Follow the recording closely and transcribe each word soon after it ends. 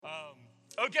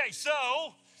Okay, so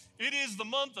it is the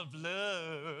month of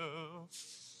love.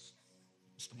 It's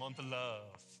the month of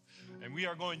love. And we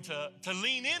are going to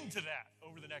lean into that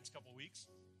over the next couple weeks.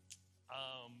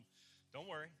 Don't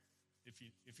worry. If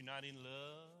you're not in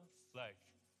love,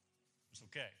 it's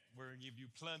okay. We're going to give you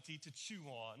plenty to chew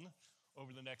on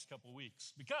over the next couple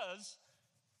weeks. Because,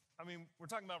 we're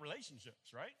talking about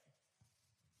relationships, right?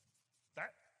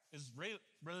 That is,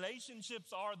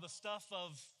 relationships are the stuff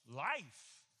of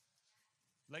life.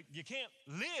 You can't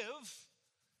live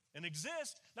and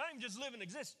exist, not even just live and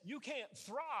exist. You can't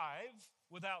thrive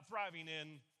without thriving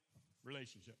in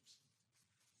relationships.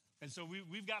 And so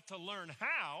we've got to learn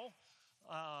how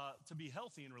to be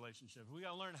healthy in relationships. We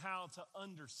got to learn how to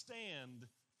understand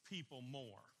people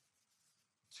more,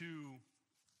 to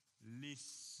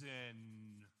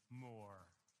listen more,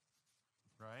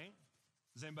 right?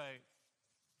 Has anybody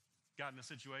gotten a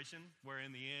situation where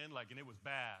in the end, and it was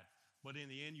bad, but in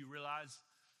the end you realize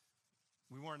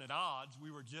we weren't at odds, we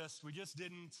just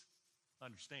didn't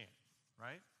understand,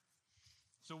 right?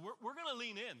 So we're going to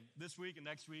lean in this week and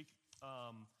next week.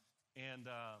 I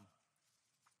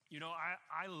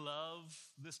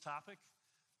love this topic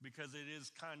because it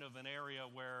is kind of an area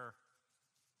where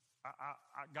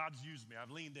God's used me.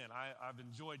 I've leaned in. I've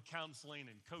enjoyed counseling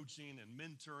and coaching and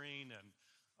mentoring, and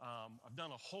I've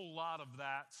done a whole lot of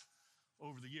that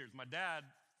over the years. My dad,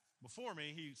 before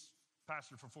me, he's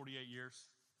pastored for 48 years.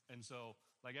 And so,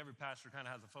 every pastor kind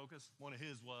of has a focus. One of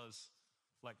his was,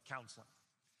 counseling.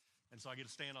 And so I get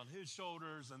to stand on his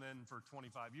shoulders, and then for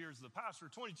 25 years as a pastor,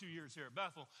 22 years here at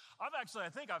Bethel. I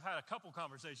think I've had a couple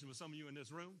conversations with some of you in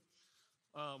this room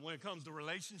when it comes to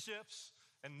relationships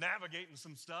and navigating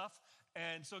some stuff.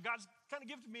 And so God's kind of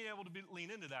gifted me able to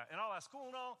lean into that. And all that's cool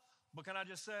and all, but can I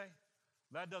just say,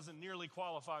 that doesn't nearly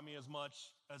qualify me as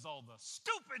much as all the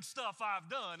stupid stuff I've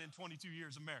done in 22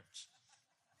 years of marriage.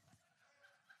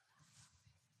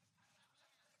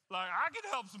 I can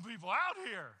help some people out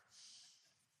here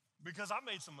because I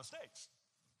made some mistakes.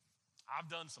 I've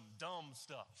done some dumb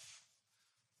stuff.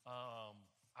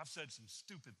 I've said some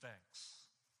stupid things.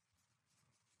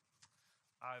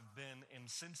 I've been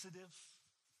insensitive.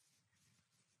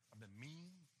 I've been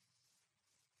mean.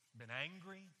 Been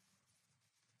angry.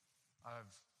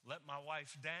 I've let my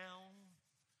wife down.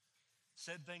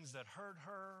 Said things that hurt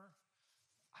her.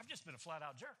 I've just been a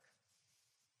flat-out jerk.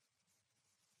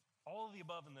 All of the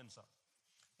above and then some.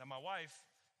 Now, my wife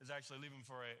is actually leaving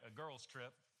for a girls' trip.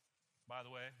 By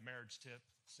the way, marriage tip,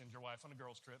 send your wife on a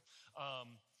girls' trip.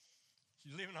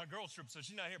 She's leaving on a girls' trip, so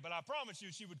she's not here. But I promise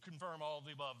you she would confirm all of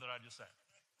the above that I just said.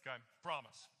 Okay?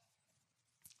 Promise.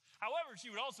 However, she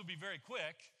would also be very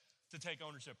quick to take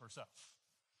ownership herself.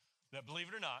 That, believe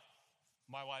it or not,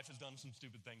 my wife has done some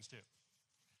stupid things too.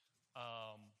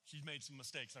 She's made some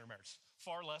mistakes in her marriage.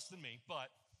 Far less than me,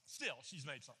 but still, she's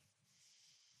made some.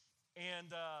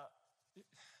 And,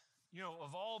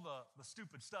 of all the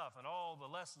stupid stuff and all the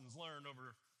lessons learned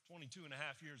over 22 and a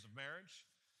half years of marriage,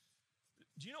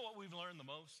 do you know what we've learned the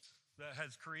most that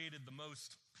has created the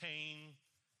most pain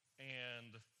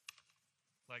and,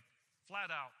 flat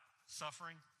out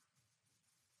suffering?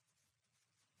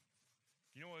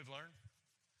 You know what we've learned?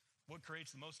 What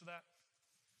creates the most of that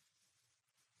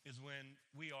is when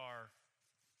we are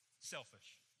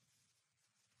selfish.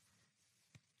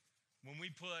 When we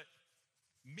put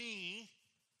me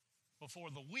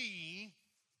before the we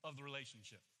of the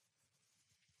relationship.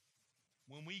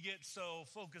 When we get so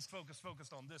focused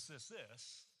on this,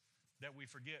 that we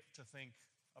forget to think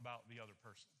about the other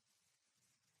person.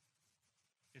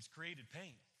 It's created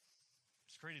pain.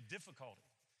 It's created difficulty.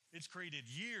 It's created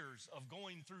years of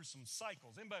going through some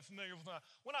cycles. Anybody familiar with that?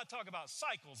 When I talk about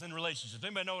cycles in relationships,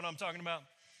 anybody know what I'm talking about?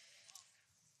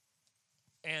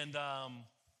 And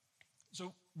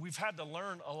so we've had to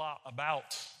learn a lot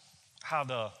about how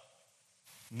to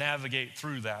navigate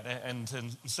through that. And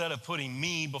instead of putting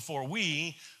me before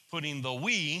we, putting the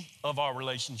we of our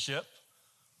relationship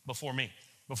before me,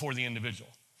 before the individual.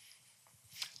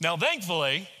 Now,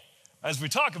 thankfully, as we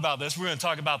talk about this, we're going to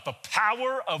talk about the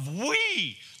power of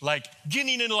we,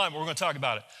 getting into alignment. We're going to talk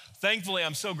about it. Thankfully,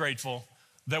 I'm so grateful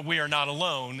that we are not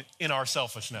alone in our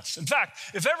selfishness. In fact,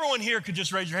 if everyone here could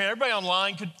just raise your hand, everybody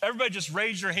online, could everybody just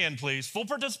raise your hand, please? Full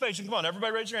participation, come on,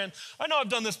 everybody raise your hand. I know I've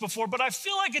done this before, but I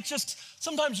feel like it's just,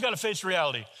 sometimes you gotta face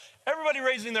reality. Everybody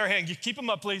raising their hand, keep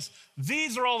them up, please.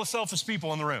 These are all the selfish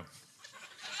people in the room.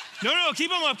 No,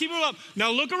 keep them up. Now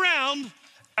look around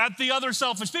at the other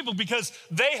selfish people because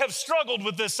they have struggled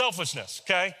with this selfishness,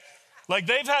 okay?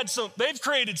 They've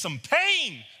created some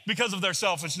pain because of their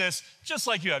selfishness, just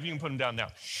like you have. You can put them down now.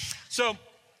 So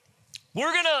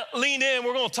we're gonna lean in.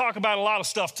 We're gonna talk about a lot of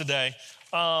stuff today.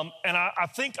 And I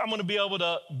think I'm gonna be able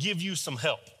to give you some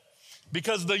help.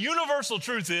 Because the universal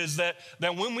truth is that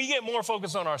when we get more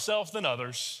focused on ourselves than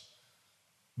others,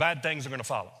 bad things are gonna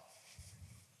follow.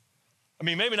 I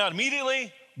mean, maybe not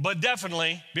immediately, but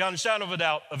definitely, beyond a shadow of a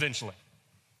doubt, eventually,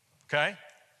 okay?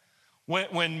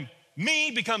 When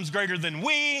me becomes greater than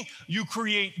we, you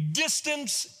create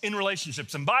distance in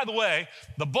relationships. And by the way,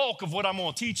 the bulk of what I'm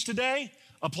gonna teach today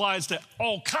applies to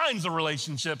all kinds of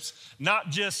relationships, not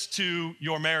just to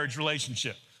your marriage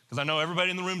relationship. Because I know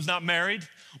everybody in the room is not married,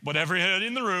 but everybody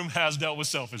in the room has dealt with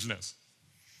selfishness.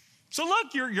 So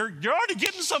look, you're already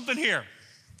getting something here,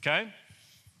 okay?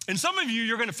 And some of you,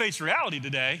 you're gonna face reality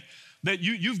today that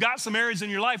you've got some areas in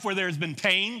your life where there's been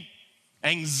pain,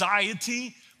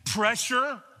 anxiety,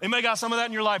 pressure. Anybody got some of that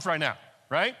in your life right now,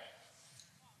 right?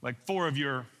 Like 4 of you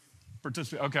are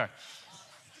participating, okay.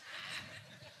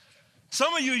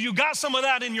 Some of you got some of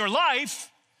that in your life,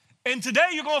 and today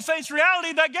you're gonna face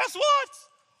reality that guess what?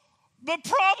 The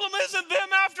problem isn't them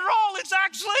after all, it's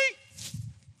actually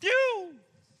you.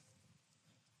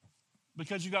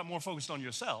 Because you got more focused on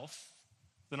yourself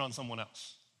than on someone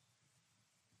else.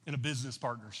 In a business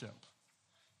partnership,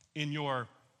 in your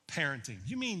parenting.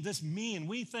 You mean this me and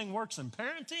we thing works in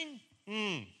parenting?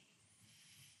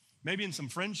 Maybe in some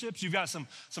friendships, you've got some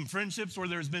friendships where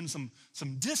there's been some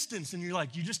distance and you're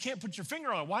like, you just can't put your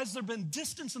finger on it. Why has there been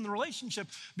distance in the relationship?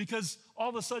 Because all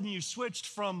of a sudden you switched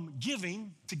from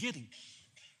giving to getting.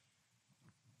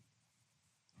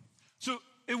 So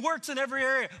it works in every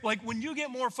area. Like when you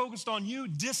get more focused on you,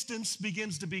 distance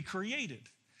begins to be created.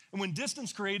 And when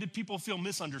distance created, people feel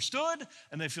misunderstood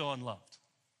and they feel unloved.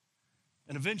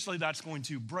 And eventually that's going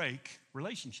to break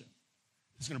relationship.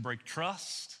 It's going to break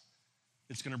trust.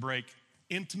 It's going to break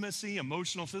intimacy,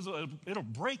 emotional, physical. It'll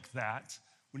break that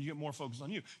when you get more focused on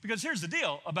you. Because here's the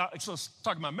deal about, so let's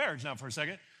talk about marriage now for a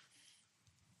second.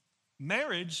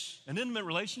 Marriage, an intimate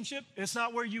relationship, it's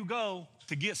not where you go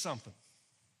to get something.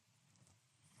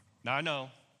 Now I know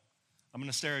I'm going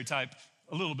to stereotype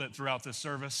a little bit throughout this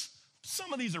service.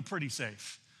 Some of these are pretty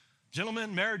safe.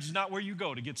 Gentlemen, marriage is not where you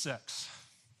go to get sex.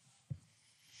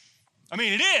 I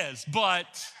mean, it is,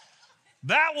 but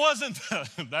that wasn't,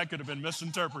 that could have been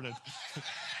misinterpreted.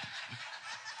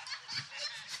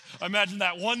 I imagine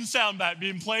that one soundbite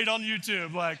being played on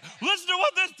YouTube, like, listen to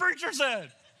what this preacher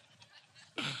said.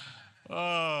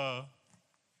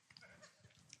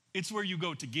 It's where you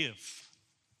go to give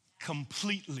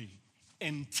completely,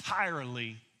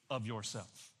 entirely of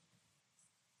yourself.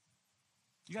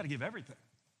 You got to give everything.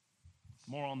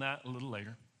 More on that a little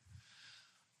later.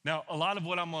 Now, a lot of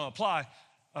what I'm going to apply,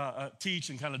 teach,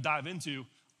 and kind of dive into,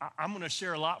 I'm going to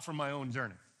share a lot from my own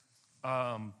journey.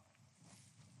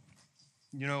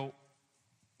 You know,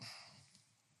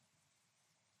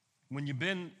 when you've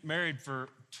been married for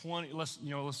 20, let's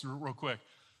real quick.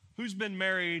 Who's been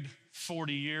married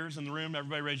 40 years in the room?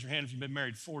 Everybody raise your hand if you've been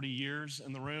married 40 years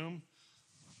in the room.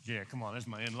 Yeah, come on, there's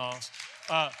my in-laws.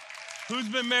 Who's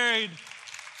been married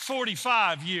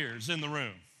 45 years in the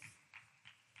room?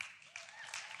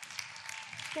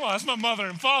 Come on, that's my mother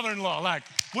and father-in-law. Like,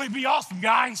 we'd be awesome,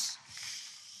 guys.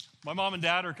 My mom and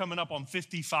dad are coming up on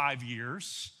 55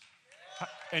 years.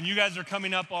 And you guys are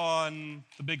coming up on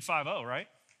the big 5-0, right?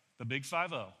 The big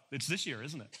 5-0. It's this year,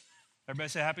 isn't it? Everybody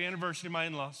say happy anniversary to my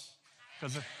in-laws.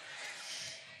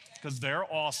 Because they're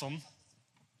awesome.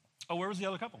 Oh, where was the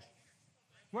other couple?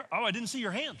 Where? Oh, I didn't see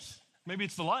your hands. Maybe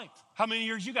it's the light. How many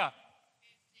years you got?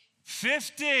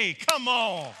 50. Come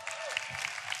on.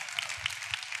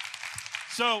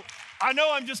 So I know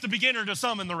I'm just a beginner to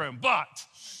some in the room, but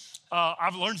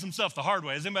I've learned some stuff the hard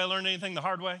way. Has anybody learned anything the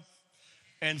hard way?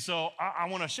 And so I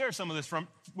want to share some of this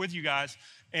with you guys.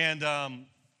 And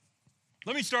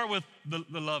let me start with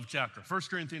the love chapter, 1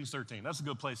 Corinthians 13. That's a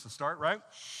good place to start, right?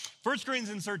 1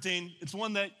 Corinthians 13, it's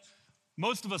one that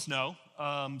most of us know.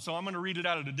 So I'm going to read it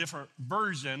out of a different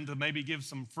version to maybe give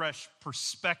some fresh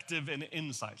perspective and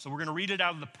insight. So we're going to read it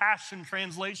out of the Passion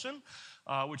Translation,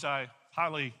 which I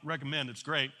highly recommend. It's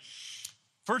great.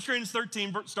 1 Corinthians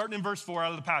 13, starting in verse 4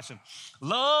 out of the Passion.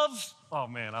 Love, oh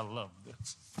man, I love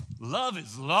this. Love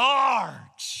is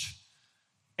large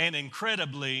and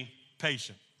incredibly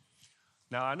patient.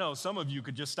 Now, I know some of you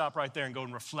could just stop right there and go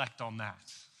and reflect on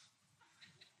that.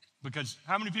 Because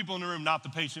how many people in the room not the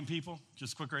patient people?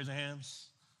 Just quick raise of hands.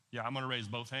 Yeah, I'm going to raise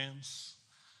both hands.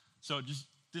 So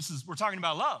we're talking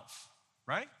about love,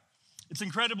 right? It's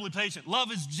incredibly patient. Love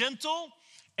is gentle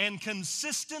and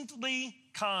consistently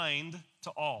kind to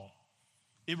all.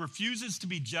 It refuses to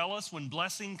be jealous when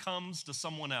blessing comes to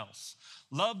someone else.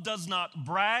 Love does not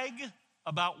brag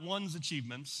about one's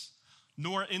achievements,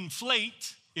 nor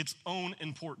inflate its own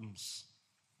importance.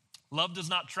 Love does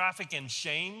not traffic in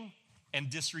shame and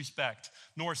disrespect,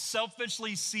 nor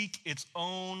selfishly seek its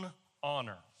own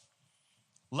honor.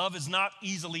 Love is not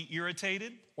easily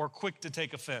irritated or quick to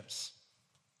take offense.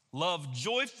 Love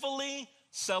joyfully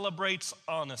celebrates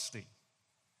honesty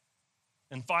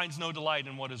and finds no delight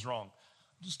in what is wrong.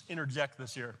 Just interject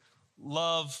this here.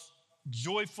 Love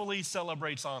joyfully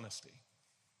celebrates honesty.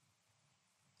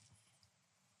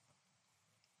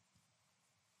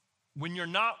 When you're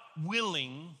not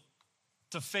willing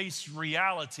to face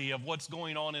reality of what's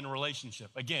going on in a relationship,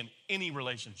 again, any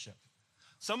relationship.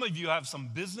 Some of you have some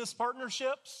business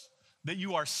partnerships that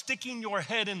you are sticking your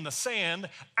head in the sand,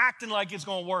 acting like it's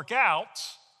gonna work out,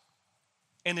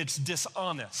 and it's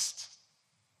dishonest.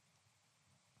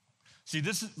 See,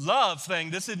 this is love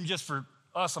thing, this isn't just for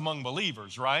us among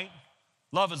believers, right?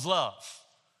 Love is love.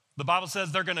 The Bible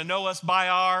says they're gonna know us by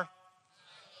our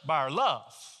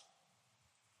love.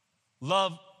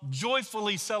 Love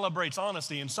joyfully celebrates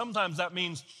honesty, and sometimes that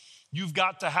means you've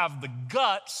got to have the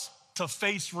guts to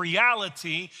face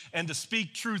reality and to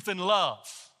speak truth in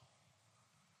love.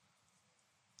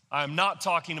 I'm not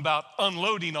talking about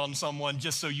unloading on someone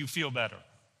just so you feel better.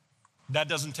 That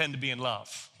doesn't tend to be in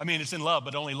love. I mean, it's in love,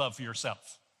 but only love for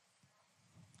yourself.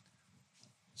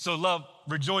 So love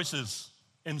rejoices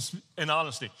in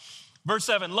honesty. Verse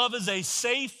 7, love is a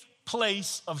safe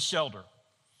place of shelter,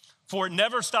 for it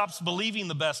never stops believing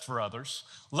the best for others.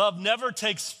 Love never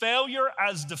takes failure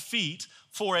as defeat,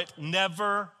 for it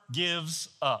never gives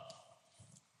up.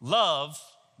 Love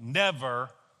never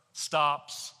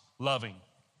stops loving.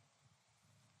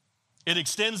 It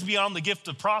extends beyond the gift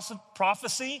of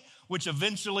prophecy, which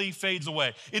eventually fades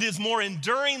away. It is more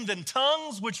enduring than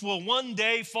tongues, which will one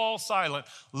day fall silent.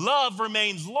 Love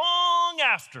remains long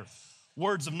after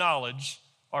words of knowledge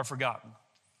are forgotten.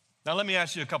 Now, let me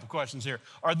ask you a couple questions here.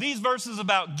 Are these verses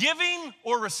about giving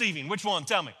or receiving? Which one?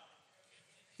 Tell me.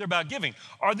 They're about giving.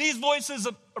 Are these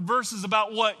verses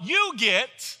about what you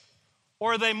get,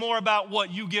 or are they more about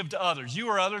what you give to others? You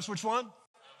or others, which one?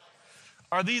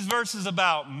 Are these verses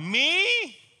about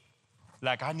me?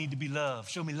 Like, I need to be loved.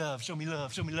 Show me love, show me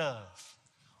love, show me love.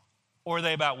 Or are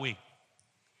they about we?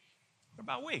 They're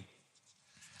about we.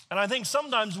 And I think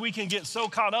sometimes we can get so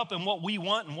caught up in what we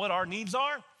want and what our needs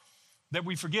are that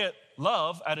we forget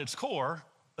love at its core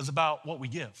is about what we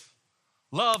give.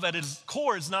 Love at its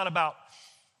core is not about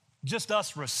just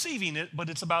us receiving it, but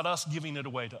it's about us giving it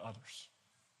away to others.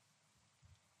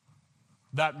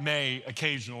 That may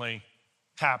occasionally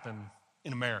happen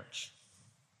in a marriage.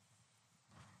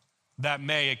 That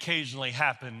may occasionally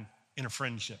happen in a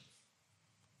friendship.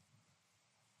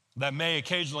 That may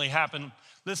occasionally happen.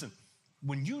 Listen,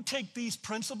 when you take these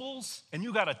principles and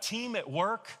you got a team at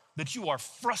work that you are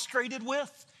frustrated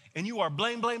with and you are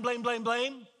blame,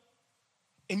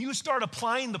 and you start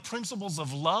applying the principles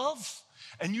of love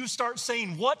and you start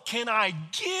saying, what can I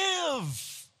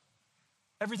give?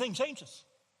 Everything changes.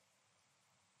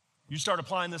 You start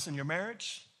applying this in your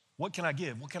marriage. What can I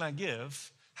give? What can I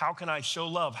give? How can I show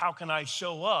love? How can I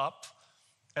show up?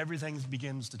 Everything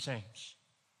begins to change.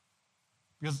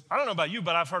 Because I don't know about you,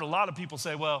 but I've heard a lot of people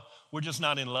say, well, we're just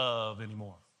not in love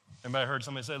anymore. Anybody heard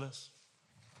somebody say this?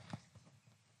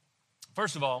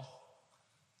 First of all,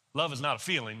 love is not a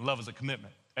feeling, love is a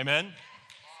commitment. Amen?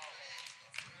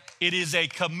 It is a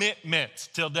commitment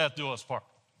till death do us part.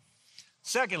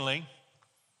 Secondly,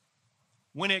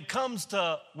 when it comes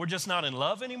to we're just not in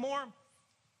love anymore,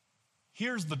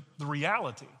 here's the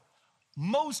reality.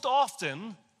 Most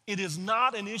often, it is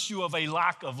not an issue of a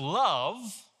lack of love,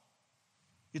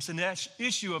 it's an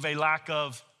issue of a lack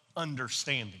of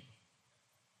understanding.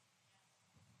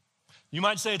 You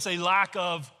might say it's a lack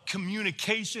of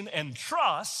communication and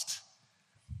trust,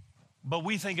 but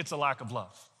we think it's a lack of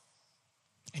love.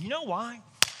 And you know why?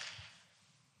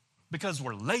 Because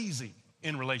we're lazy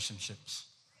in relationships.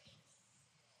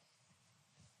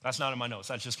 That's not in my notes,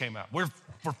 that just came out. We're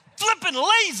flipping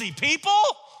lazy, people.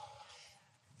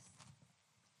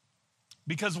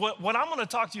 Because what I'm gonna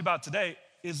talk to you about today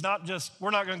is not just, we're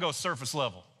not gonna go surface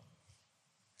level.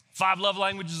 5 love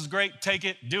languages is great, take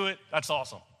it, do it, that's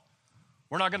awesome.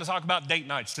 We're not gonna talk about date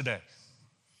nights today.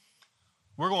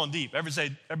 We're going deep.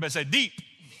 Everybody say deep.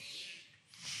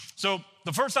 So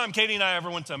the first time Katie and I ever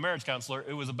went to a marriage counselor,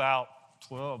 it was about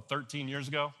 13 years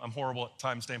ago. I'm horrible at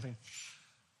time stamping.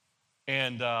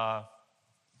 And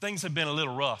things had been a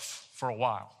little rough for a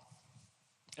while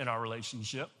in our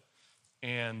relationship.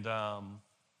 And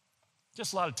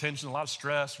just a lot of tension, a lot of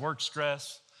stress, work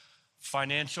stress,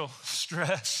 financial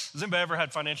stress. Has anybody ever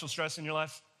had financial stress in your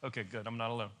life? Okay, good, I'm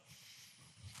not alone.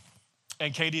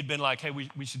 And Katie had been like, hey,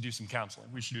 we should do some counseling.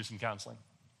 We should do some counseling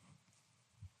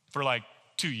for like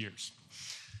 2 years.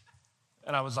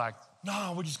 And I was like,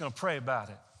 no, we're just going to pray about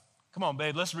it. Come on,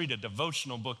 babe, let's read a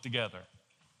devotional book together.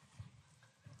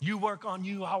 You work on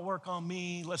you, I'll work on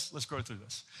me. Let's go through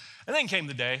this. And then came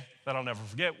the day that I'll never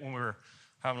forget when we were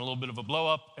having a little bit of a blow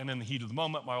up. And in the heat of the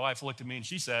moment, my wife looked at me and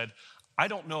she said, I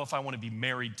don't know if I want to be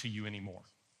married to you anymore.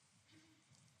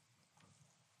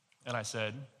 And I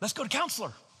said, let's go to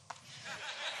counselor.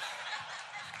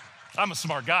 I'm a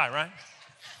smart guy, right?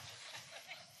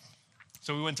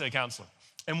 So we went to a counselor.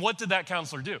 And what did that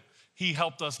counselor do? He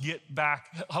helped us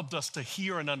helped us to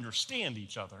hear and understand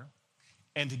each other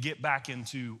and to get back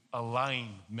into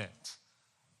alignment.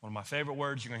 One of my favorite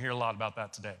words, you're gonna hear a lot about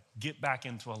that today. Get back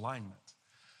into alignment.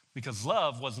 Because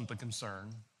love wasn't the concern,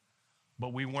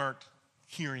 but we weren't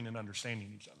hearing and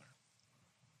understanding each other.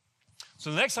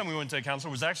 So the next time we went to a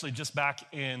counselor was actually just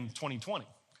back in 2020.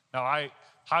 Now, I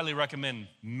highly recommend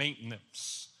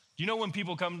maintenance. Do you know when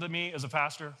people come to me as a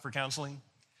pastor for counseling?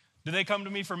 Do they come to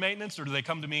me for maintenance or do they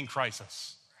come to me in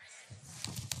crisis?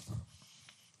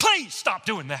 Please stop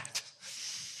doing that.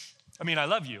 I mean, I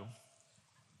love you.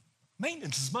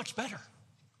 Maintenance is much better.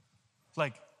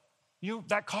 Like,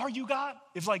 that car you got,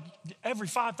 if like every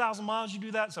 5,000 miles you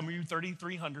do that, some of you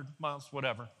 3,300 miles,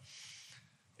 whatever,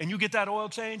 and you get that oil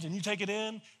change and you take it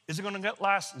in, is it gonna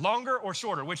last longer or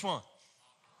shorter? Which one?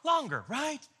 Longer,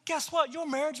 right? Guess what? Your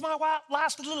marriage might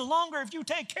last a little longer if you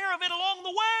take care of it along the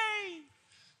way.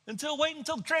 Wait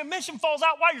until the transmission falls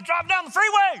out while you're driving down the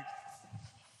freeway.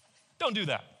 Don't do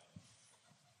that.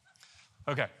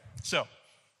 Okay, so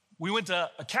we went to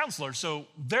a counselor. So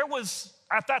there was,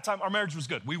 at that time, our marriage was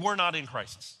good. We were not in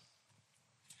crisis.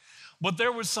 But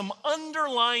there was some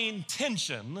underlying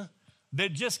tension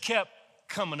that just kept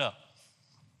coming up.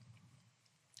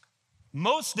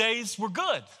 Most days were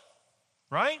good,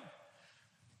 right?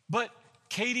 But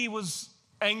Katie was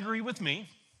angry with me,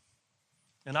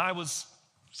 and I was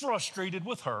frustrated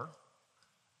with her.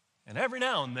 And every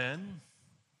now and then,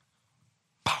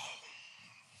 pow,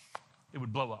 it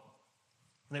would blow up.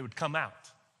 And they would come out.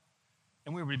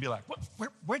 And we would be like,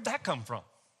 where'd that come from?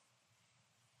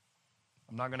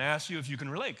 I'm not going to ask you if you can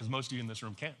relate, because most of you in this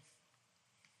room can.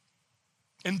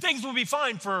 And things would be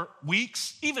fine for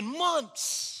weeks, even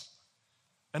months.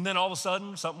 And then all of a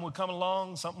sudden, something would come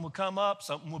along, something would come up,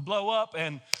 something would blow up,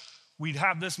 and we'd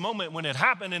have this moment when it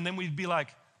happened, and then we'd be like,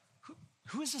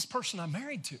 who is this person I'm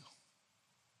married to?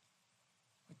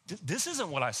 This isn't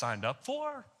what I signed up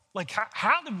for. Like,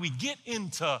 how did we get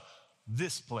into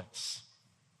this place?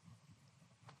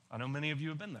 I know many of you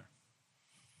have been there.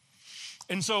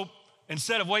 And so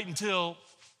instead of waiting until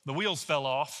the wheels fell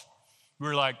off, we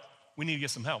were like, we need to get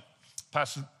some help.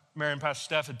 Pastor Mary and Pastor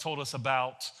Steph had told us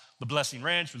about the Blessing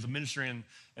Ranch, which was a ministry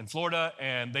in Florida,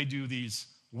 and they do these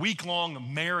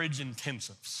week-long marriage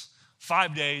intensives.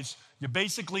 5 days, you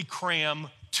basically cram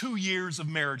 2 years of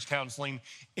marriage counseling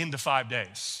into 5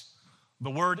 days.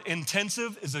 The word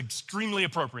intensive is extremely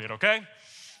appropriate, okay?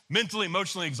 Mentally,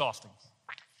 emotionally exhausting.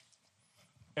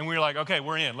 And we were like, okay,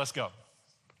 we're in, let's go.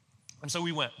 And so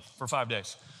we went for 5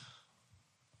 days.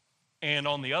 And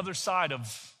on the other side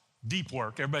of deep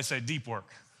work, everybody say deep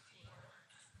work,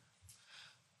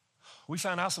 we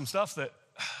found out some stuff that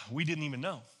we didn't even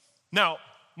know. Now,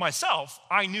 myself,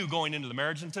 I knew going into the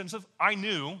marriage intensive, I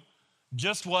knew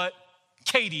just what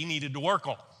Katie needed to work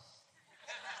on.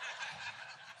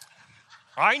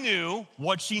 I knew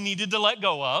what she needed to let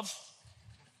go of.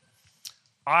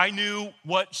 I knew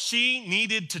what she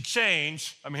needed to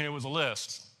change. I mean, it was a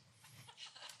list.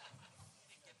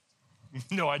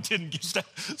 No, I didn't.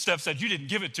 Steph said, you didn't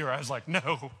give it to her. I was like,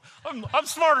 no, I'm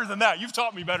smarter than that. You've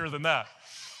taught me better than that.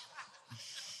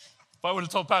 If I would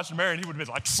have told Pastor Mary, he would have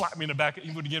been like, slap me in the back.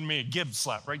 He would have given me a Gibbs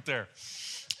slap right there.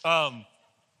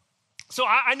 So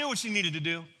I knew what she needed to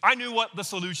do. I knew what the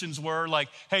solutions were. Like,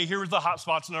 hey, here's the hot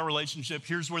spots in our relationship.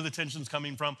 Here's where the tension's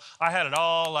coming from. I had it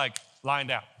all like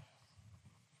lined out.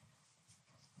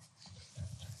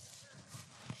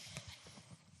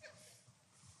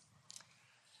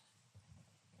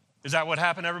 Is that what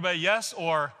happened, everybody? Yes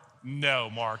or no,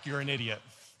 Mark? You're an idiot.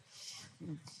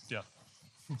 Yeah.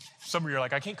 Some of you are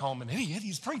like, I can't call him an idiot.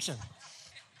 He's preaching.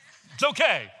 It's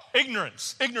okay.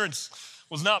 Ignorance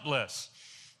was not bliss.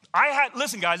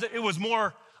 Listen, guys,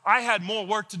 I had more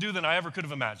work to do than I ever could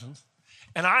have imagined.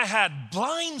 And I had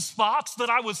blind spots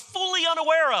that I was fully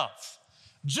unaware of.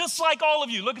 Just like all of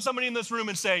you. Look at somebody in this room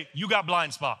and say, you got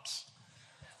blind spots.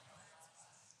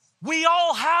 We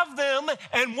all have them,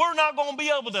 and we're not going to be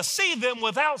able to see them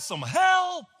without some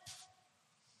help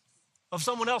of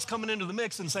someone else coming into the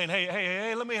mix and saying,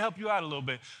 hey, let me help you out a little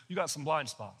bit. You got some blind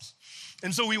spots.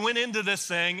 And so we went into this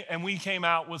thing, and we came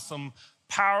out with some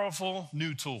powerful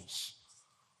new tools.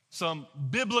 some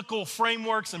biblical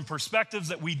frameworks and perspectives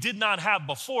that we did not have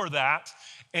before that,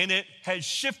 and it has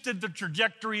shifted the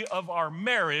trajectory of our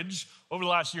marriage over the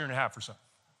last year and a half or so.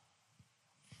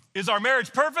 Is our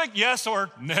marriage perfect? Yes or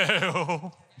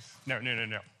no?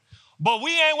 No. But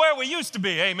we ain't where we used to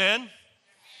be, amen?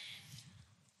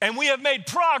 And we have made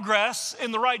progress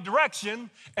in the right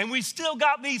direction, and we still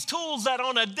got these tools that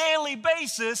on a daily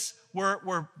basis,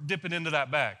 we're dipping into that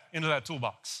bag, into that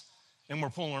toolbox, and we're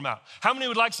pulling them out. How many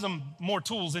would like some more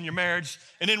tools in your marriage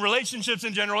and in relationships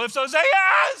in general? If so, say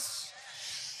yes!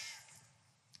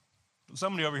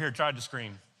 Somebody over here tried to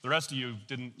scream. The rest of you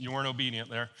didn't, you weren't obedient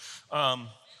there. All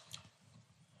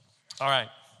right,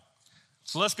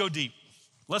 so let's go deep.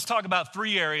 Let's talk about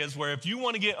 3 areas where if you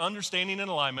want to get understanding and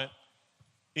alignment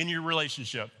in your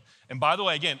relationship, and by the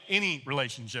way, again, any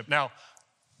relationship. Now,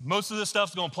 most of this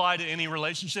stuff's gonna apply to any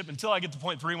relationship until I get to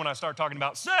point 3 when I start talking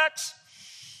about sex.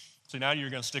 So now you're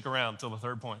gonna stick around till the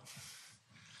 3rd point.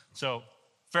 So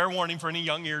fair warning for any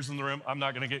young ears in the room, I'm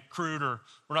not gonna get crude or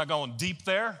we're not going deep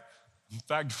there. In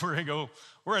fact, we're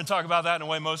gonna talk about that in a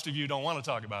way most of you don't wanna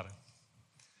talk about it,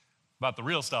 about the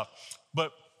real stuff.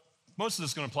 But most of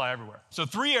this is gonna apply everywhere. So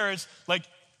 3 areas, like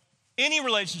any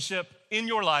relationship in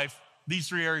your life, these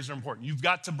 3 areas are important. You've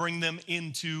got to bring them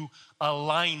into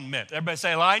alignment. Everybody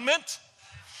say alignment.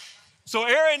 So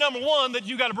area number 1 that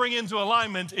you got to bring into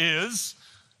alignment is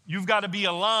you've got to be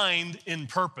aligned in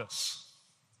purpose.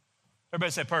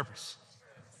 Everybody say purpose.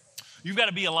 You've got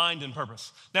to be aligned in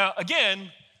purpose. Now,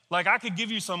 again, like I could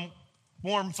give you some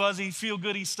warm, fuzzy,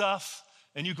 feel-goody stuff,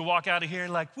 and you could walk out of here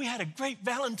and like, we had a great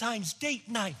Valentine's date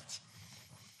night.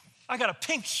 I got a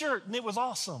pink shirt, and it was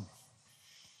awesome.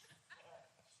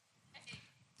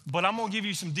 But I'm gonna give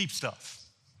you some deep stuff.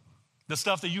 The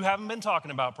stuff that you haven't been talking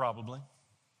about probably.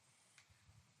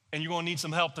 And you're gonna need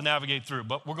some help to navigate through,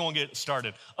 but we're gonna get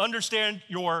started. Understand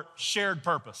your shared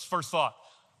purpose. First thought,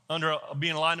 under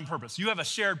being aligned in purpose. You have a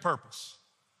shared purpose.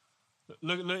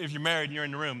 Look, if you're married and you're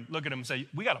in the room, look at them and say,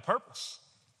 we got a purpose.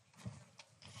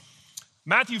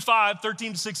 Matthew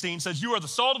 5:13-16 says, you are the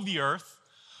salt of the earth,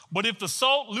 but if the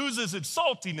salt loses its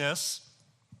saltiness,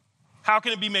 how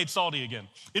can it be made salty again?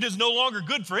 It is no longer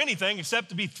good for anything except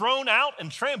to be thrown out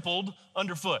and trampled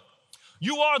underfoot.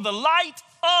 You are the light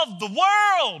of the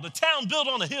world. A town built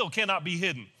on a hill cannot be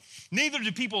hidden. Neither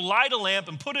do people light a lamp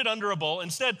and put it under a bowl.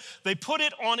 Instead, they put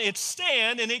it on its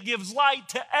stand and it gives light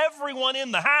to everyone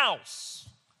in the house.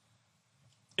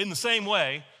 In the same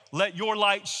way, let your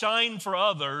light shine for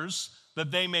others that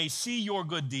they may see your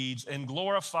good deeds and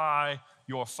glorify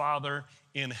your Father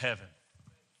in heaven.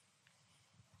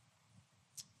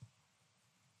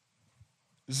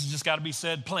 This has just got to be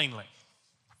said plainly.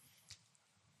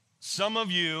 Some of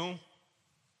you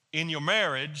in your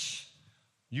marriage,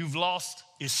 you've lost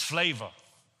its flavor,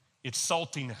 its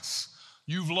saltiness.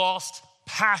 You've lost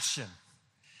passion.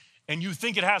 And you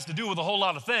think it has to do with a whole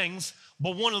lot of things,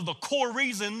 but one of the core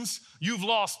reasons you've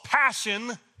lost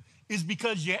passion is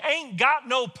because you ain't got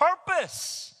no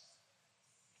purpose.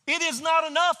 It is not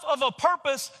enough of a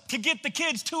purpose to get the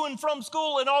kids to and from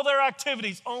school and all their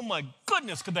activities. Oh my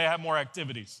goodness, could they have more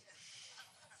activities?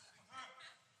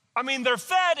 I mean, they're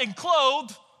fed and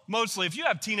clothed, mostly. If you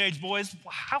have teenage boys,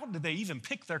 how do they even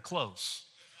pick their clothes?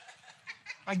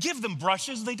 I give them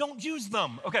brushes, they don't use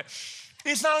them. Okay,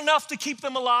 it's not enough to keep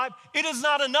them alive. It is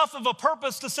not enough of a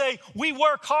purpose to say we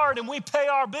work hard and we pay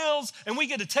our bills and we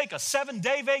get to take a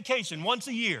 7-day vacation once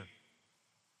a year.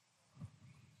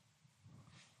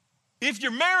 If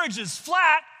your marriage is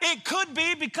flat, it could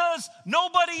be because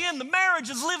nobody in the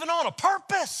marriage is living on a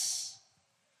purpose.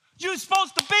 You're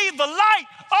supposed to be the light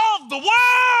of the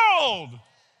world.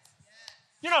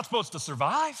 You're not supposed to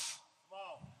survive.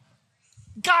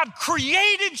 God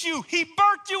created you. He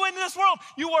birthed you into this world.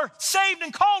 You were saved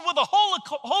and called with a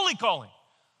holy calling.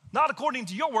 Not according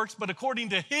to your works, but according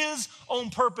to his own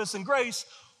purpose and grace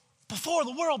before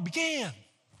the world began.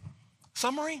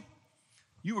 Summary,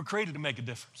 you were created to make a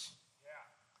difference.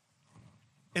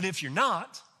 And if you're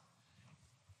not,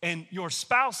 and your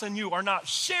spouse and you are not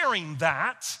sharing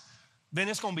that, then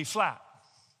it's gonna be flat.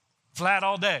 Flat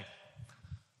all day.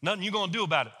 Nothing you're gonna do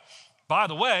about it. By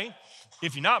the way,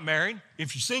 if you're not married,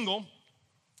 if you're single,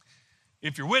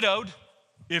 if you're widowed,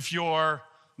 if you're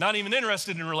not even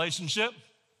interested in a relationship,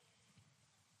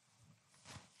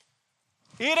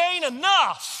 it ain't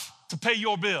enough to pay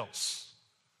your bills.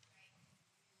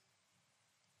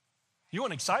 You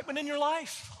want excitement in your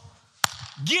life?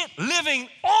 Get living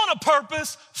on a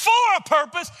purpose, for a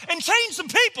purpose, and change some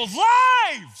people's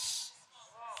lives.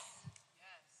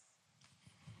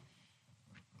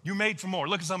 You're made for more.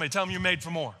 Look at somebody, tell them you're made for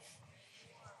more.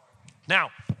 Now,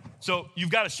 so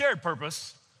you've got a shared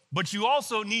purpose, but you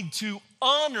also need to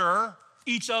honor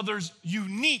each other's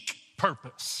unique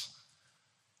purpose.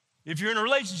 If you're in a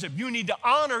relationship, you need to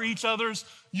honor each other's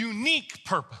unique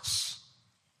purpose.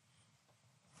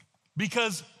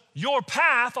 Because your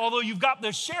path, although you've got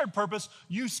this shared purpose,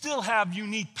 you still have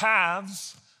unique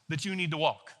paths that you need to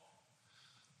walk.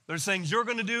 There's things you're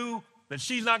gonna do that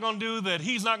she's not gonna do, that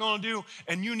he's not gonna do,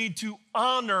 and you need to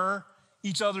honor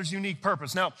each other's unique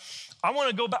purpose. Now, I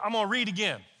wanna go back, I'm gonna read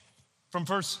again from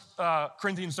 1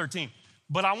 Corinthians 13,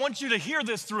 but I want you to hear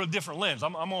this through a different lens.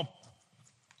 I'm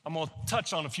gonna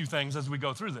touch on a few things as we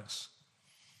go through this.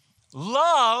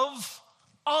 Love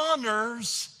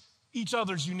honors each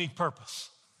other's unique purpose.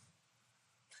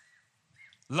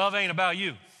 Love ain't about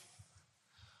you.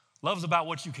 Love's about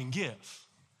what you can give.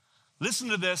 Listen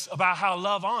to this about how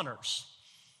love honors.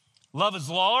 Love is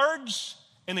large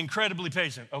and incredibly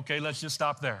patient. Okay, let's just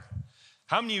stop there.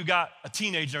 How many of you got a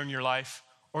teenager in your life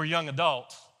or a young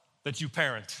adult that you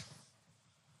parent?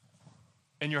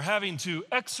 And you're having to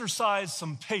exercise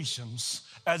some patience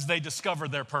as they discover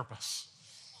their purpose.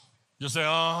 You say,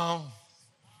 oh.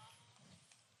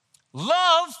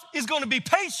 Love is going to be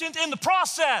patient in the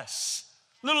process.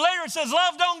 A little later it says,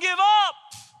 love don't give up.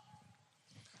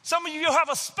 Some of you have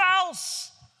a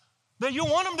spouse that you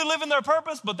want them to live in their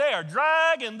purpose, but they are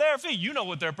dragging their feet. You know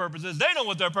what their purpose is. They know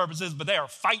what their purpose is, but they are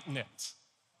fighting it.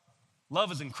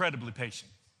 Love is incredibly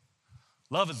patient.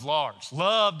 Love is large.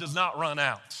 Love does not run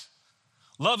out.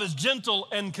 Love is gentle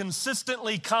and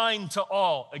consistently kind to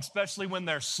all, especially when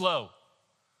they're slow.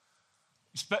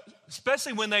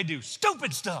 Especially when they do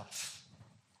stupid stuff.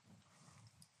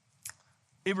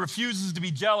 It refuses to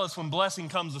be jealous when blessing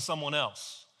comes to someone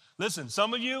else. Listen,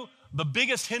 some of you, the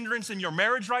biggest hindrance in your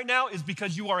marriage right now is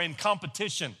because you are in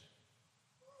competition.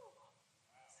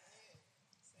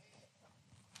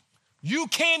 You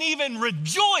can't even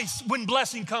rejoice when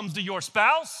blessing comes to your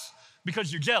spouse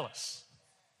because you're jealous.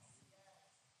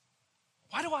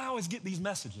 Why do I always get these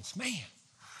messages? Man,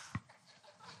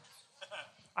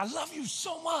 I love you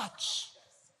so much,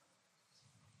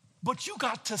 but you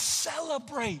got to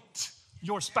celebrate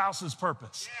your spouse's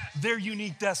purpose, their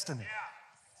unique destiny.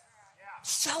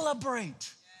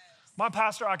 Celebrate. My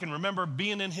pastor, I can remember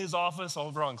being in his office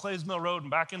over on Clays Mill Road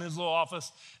and back in his little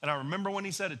office, and I remember when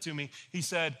he said it to me, he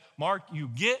said, Mark, you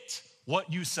get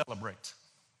what you celebrate.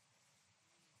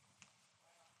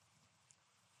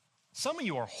 Some of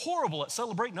you are horrible at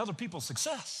celebrating other people's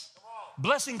success.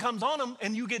 Blessing comes on them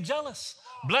and you get jealous.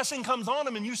 Blessing comes on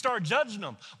them and you start judging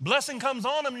them. Blessing comes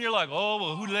on them and you're like, oh,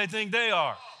 well, who do they think they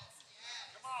are?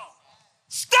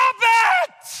 Stop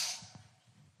it!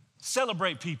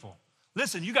 Celebrate people.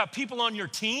 Listen, you got people on your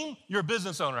team, you're a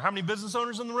business owner. How many business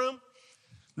owners in the room?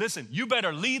 Listen, you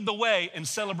better lead the way in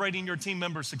celebrating your team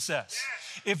member's success.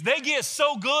 If they get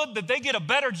so good that they get a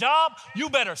better job, you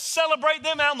better celebrate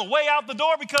them on the way out the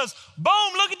door because,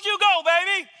 boom, look at you go,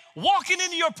 baby. Walking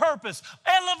into your purpose,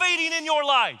 elevating in your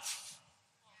life.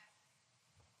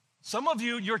 Some of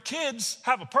you, your kids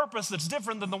have a purpose that's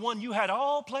different than the one you had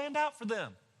all planned out for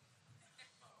them.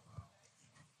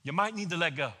 You might need to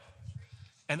let go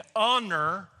and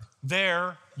honor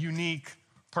their unique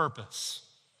purpose.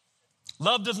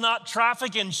 Love does not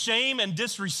traffic in shame and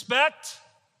disrespect.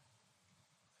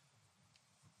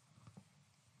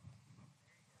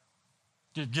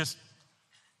 Just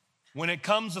when it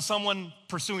comes to someone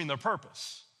pursuing their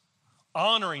purpose,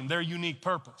 honoring their unique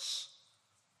purpose,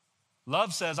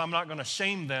 love says, I'm not going to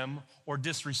shame them or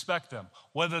disrespect them.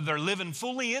 Whether they're living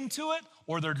fully into it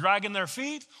or they're dragging their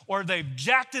feet or they've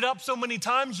jacked it up so many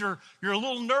times, you're a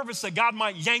little nervous that God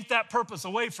might yank that purpose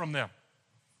away from them.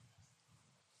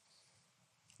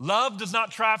 Love does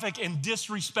not traffic in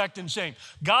disrespect and shame.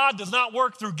 God does not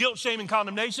work through guilt, shame, and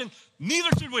condemnation. Neither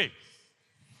should we.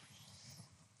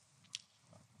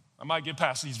 I might get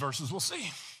past these verses, we'll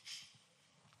see.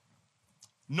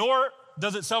 Nor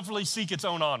does it selfishly seek its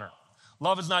own honor.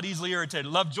 Love is not easily irritated.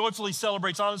 Love joyfully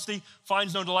celebrates honesty,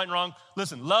 finds no delight in wrong.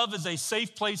 Listen, love is a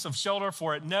safe place of shelter,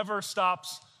 for it never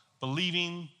stops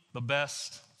believing the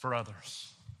best for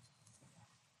others.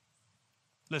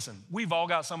 Listen, we've all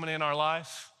got somebody in our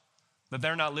life that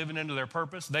they're not living into their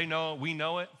purpose. They know it, we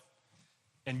know it,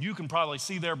 and you can probably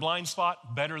see their blind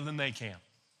spot better than they can.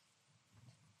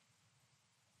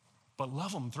 But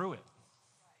love them through it.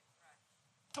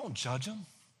 Don't judge them.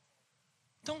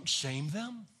 Don't shame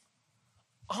them.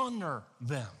 Honor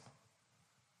them.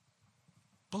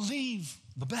 Believe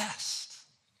the best.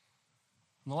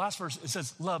 In the last verse, it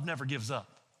says, love never gives up.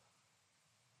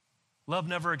 Love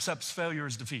never accepts failure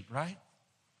as defeat, right?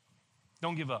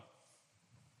 Don't give up.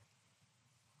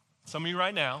 Some of you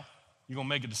right now, you're going to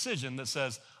make a decision that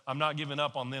says, I'm not giving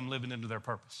up on them living into their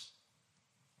purpose.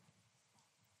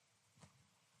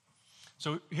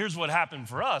 So here's what happened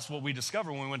for us. What we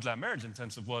discovered when we went to that marriage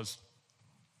intensive was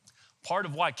part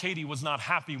of why Katie was not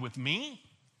happy with me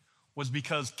was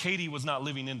because Katie was not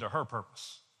living into her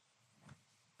purpose.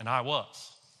 And I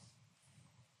was.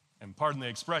 And pardon the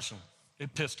expression,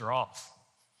 it pissed her off.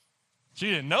 She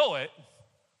didn't know it,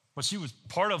 but she was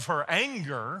part of her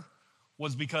anger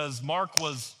was because Mark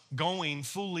was going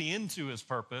fully into his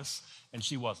purpose and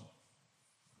she wasn't.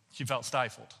 She felt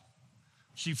stifled.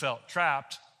 She felt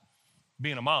trapped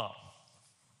being a mom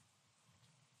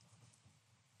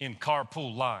in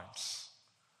carpool lines,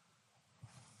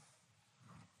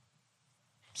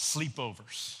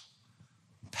 sleepovers,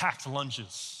 packed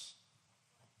lunches.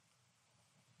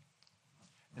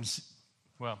 And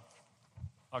well,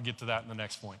 I'll get to that in the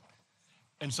next point.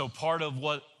 And so part of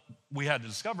what we had to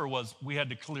discover was we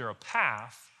had to clear a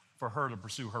path for her to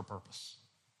pursue her purpose.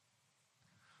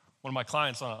 One of my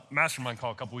clients on a mastermind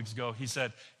call a couple weeks ago, he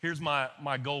said, here's my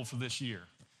goal for this year,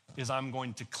 is I'm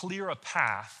going to clear a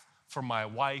path for my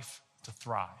wife to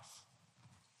thrive.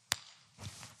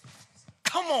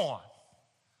 Come on.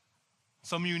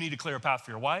 Some of you need to clear a path for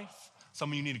your wife.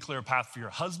 Some of you need to clear a path for your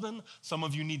husband. Some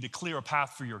of you need to clear a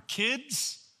path for your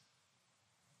kids,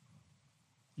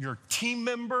 your team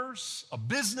members, a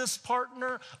business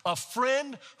partner, a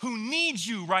friend who needs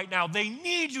you right now. They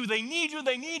need you, they need you,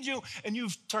 they need you, and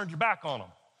you've turned your back on them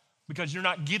because you're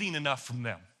not getting enough from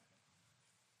them.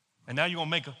 And now you're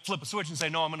gonna flip a switch and say,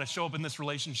 no, I'm gonna show up in this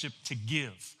relationship to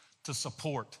give, to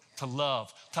support, to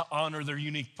love, to honor their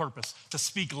unique purpose, to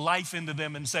speak life into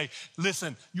them and say,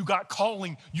 listen, you got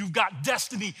calling, you've got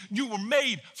destiny, you were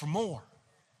made for more.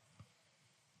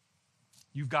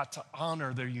 You've got to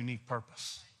honor their unique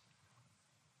purpose.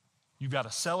 You've got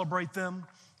to celebrate them.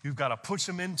 You've got to push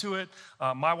them into it.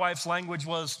 My wife's language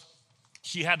was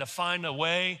she had to find a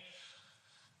way,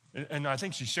 and I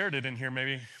think she shared it in here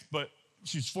maybe, but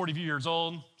she's 40 years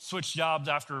old, switched jobs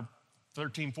after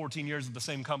 13, 14 years at the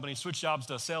same company, switched jobs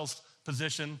to a sales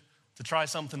position to try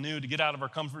something new, to get out of her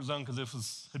comfort zone because it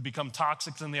had become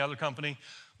toxic in the other company.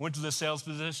 Went to this sales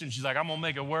position. She's like, I'm going to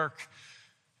make it work.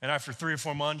 And after 3 or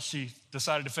 4 months, she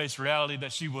decided to face reality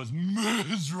that she was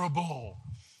miserable.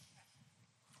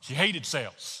 She hated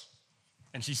sales.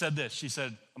 And she said this, she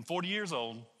said, I'm 40 years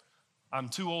old. I'm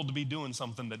too old to be doing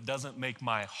something that doesn't make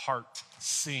my heart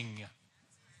sing.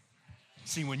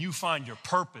 See, when you find your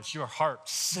purpose, your heart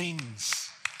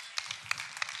sings.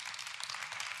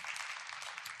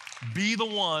 Be the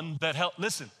one that helps.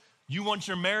 Listen, you want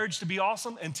your marriage to be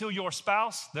awesome until your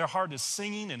spouse, their heart is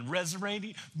singing and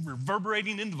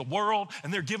reverberating into the world,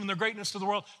 and they're giving their greatness to the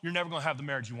world. You're never going to have the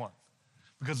marriage you want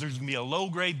because there's going to be a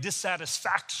low-grade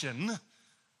dissatisfaction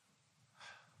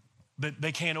that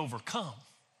they can't overcome.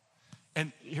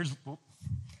 And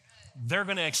they're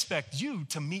going to expect you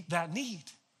to meet that need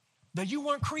that you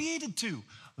weren't created to.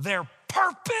 Their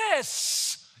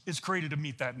purpose is created to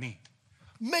meet that need.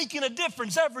 Making a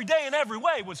difference every day in every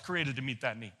way was created to meet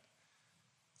that need.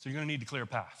 So you're going to need to clear a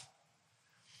path.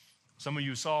 Some of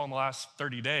you saw in the last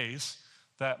 30 days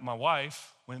that my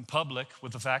wife went public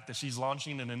with the fact that she's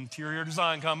launching an interior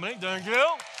design company. Thank you.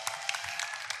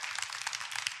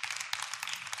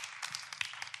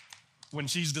 When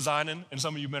she's designing, and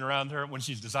some of you have been around her, when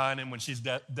she's designing, when she's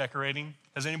decorating,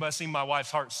 has anybody seen my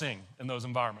wife's heart sing in those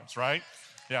environments, right?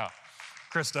 Yeah.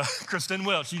 Krista and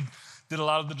Will, she did a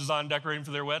lot of the design and decorating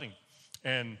for their wedding.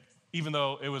 And even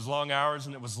though it was long hours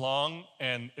and it was long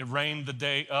and it rained the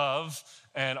day of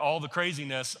and all the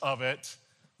craziness of it,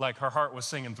 like her heart was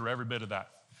singing through every bit of that.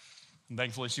 And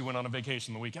thankfully she went on a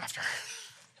vacation the week after.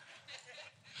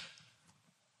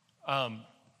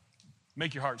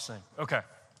 Make your heart sing. Okay,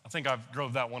 I think I've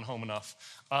drove that one home enough.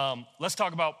 Let's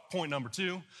talk about point number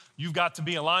 2. You've got to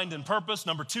be aligned in purpose.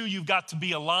 Number 2, you've got to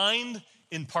be aligned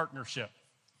in partnership.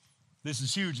 This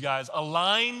is huge, guys.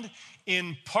 Aligned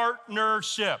in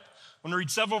partnership. I'm going to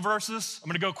read several verses. I'm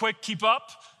going to go quick. Keep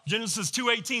up. Genesis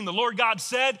 2:18. The Lord God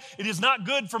said, "It is not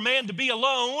good for man to be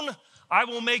alone. I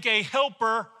will make a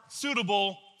helper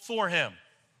suitable for him."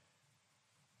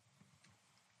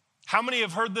 How many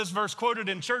have heard this verse quoted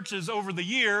in churches over the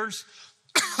years?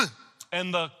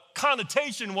 And the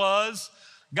connotation was,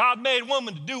 God made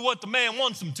woman to do what the man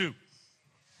wants him to.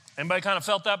 Anybody kind of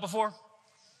felt that before?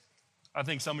 I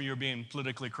think some of you are being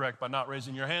politically correct by not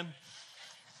raising your hand.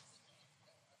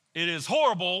 It is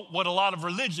horrible what a lot of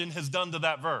religion has done to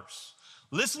that verse.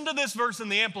 Listen to this verse in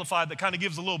the Amplified that kind of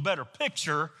gives a little better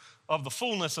picture of the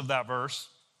fullness of that verse.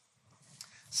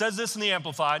 It says this in the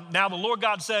Amplified, "Now the Lord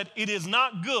God said, it is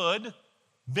not good,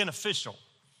 beneficial,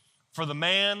 for the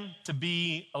man to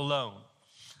be alone.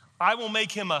 I will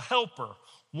make him a helper,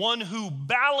 one who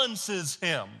balances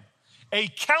him, a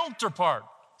counterpart,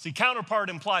 See,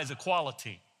 counterpart implies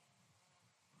equality.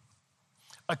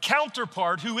 A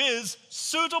counterpart who is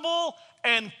suitable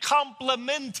and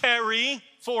complementary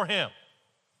for him.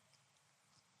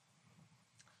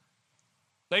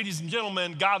 Ladies and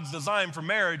gentlemen, God's design for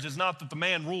marriage is not that the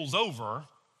man rules over,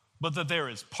 but that there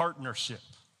is partnership.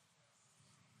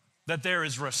 That there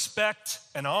is respect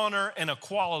and honor and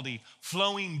equality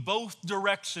flowing both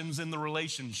directions in the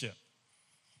relationship.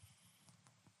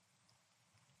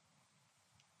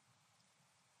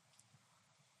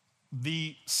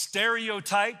 The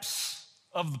stereotypes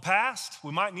of the past,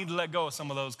 we might need to let go of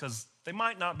some of those because they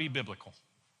might not be biblical.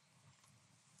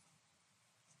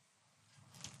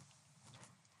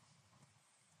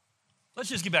 Let's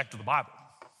just get back to the Bible,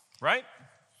 right?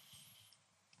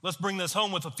 Let's bring this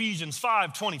home with Ephesians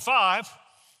 5:25,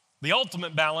 the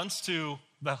ultimate balance to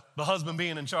the husband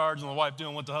being in charge and the wife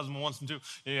doing what the husband wants them to.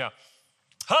 Yeah.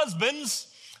 Husbands,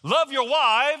 love your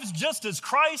wives just as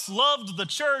Christ loved the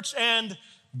church and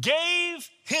gave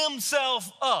himself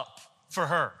up for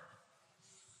her.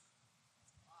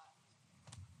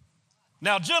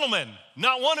 Now, gentlemen,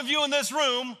 not one of you in this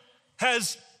room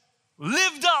has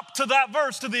lived up to that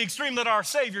verse to the extreme that our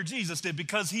Savior Jesus did,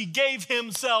 because he gave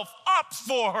himself up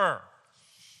for her.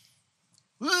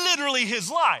 Literally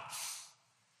his life.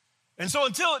 And so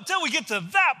until we get to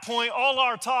that point, all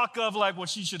our talk of like, well,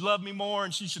 she should love me more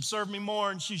and she should serve me more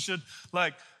and she should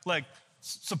like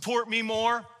support me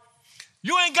more,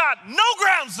 you ain't got no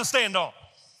grounds to stand on.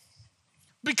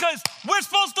 Because we're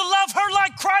supposed to love her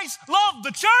like Christ loved the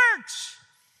church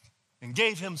and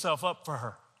gave himself up for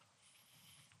her.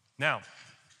 Now,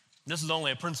 this is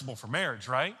only a principle for marriage,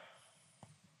 right?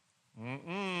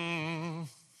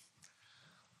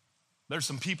 There's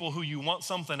some people who you want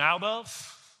something out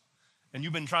of, and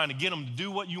you've been trying to get them to do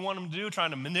what you want them to do,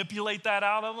 trying to manipulate that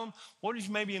out of them. What if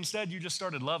maybe instead you just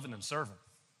started loving and serving?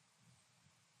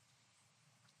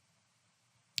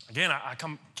 Again, I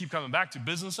keep coming back to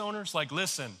business owners. Like,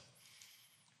 listen,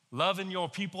 loving your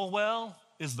people well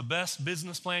is the best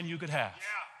business plan you could have.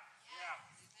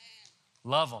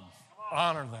 Love them,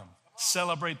 honor them,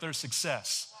 celebrate their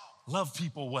success, love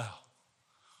people well.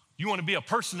 You want to be a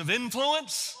person of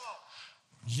influence?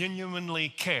 Genuinely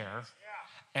care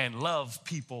and love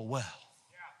people well.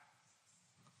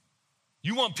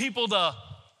 You want people to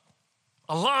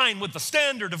align with the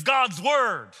standard of God's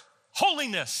word,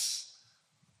 holiness.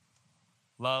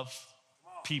 Love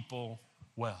people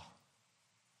well.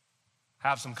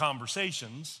 Have some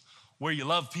conversations where you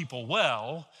love people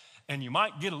well, and you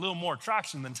might get a little more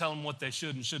traction than telling them what they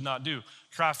should and should not do.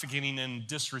 Trafficking in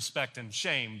disrespect and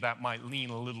shame, that might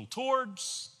lean a little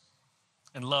towards,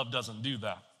 and love doesn't do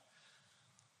that.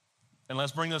 And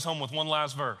let's bring this home with one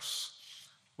last verse,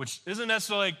 which isn't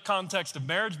necessarily context of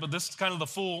marriage, but this is kind of the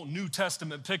full New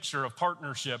Testament picture of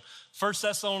partnership. 1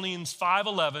 Thessalonians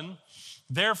 5:11,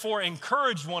 therefore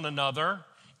encourage one another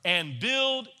and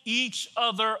build each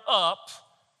other up,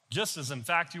 just as in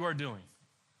fact you are doing.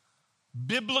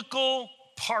 Biblical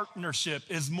partnership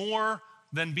is more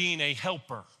than being a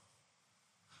helper.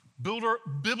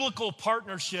 Biblical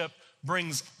partnership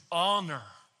brings honor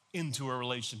into a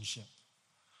relationship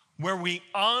where we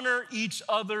honor each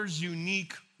other's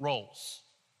unique roles.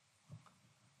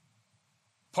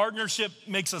 Partnership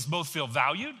makes us both feel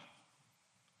valued.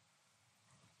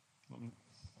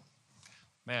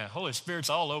 Man, Holy Spirit's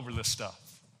all over this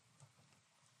stuff.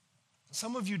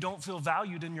 Some of you don't feel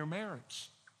valued in your marriage.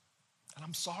 And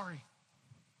I'm sorry.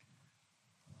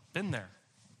 Been there.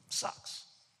 Sucks.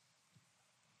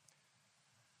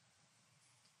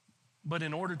 But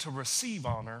in order to receive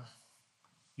honor,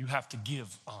 you have to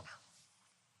give honor.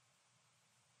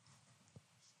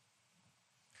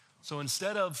 So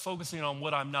instead of focusing on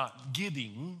what I'm not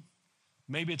giving,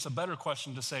 maybe it's a better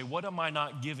question to say, what am I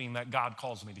not giving that God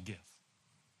calls me to give?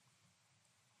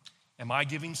 Am I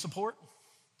giving support?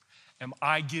 Am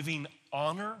I giving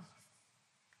honor?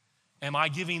 Am I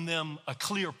giving them a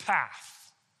clear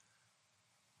path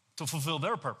to fulfill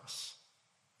their purpose,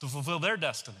 to fulfill their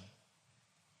destiny?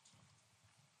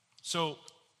 So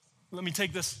let me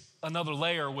take this another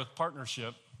layer with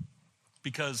partnership,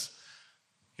 because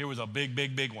here was a big,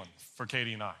 big, big one for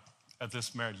Katie and I at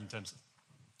this marriage intensive.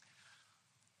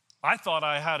 I thought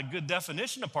I had a good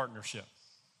definition of partnership.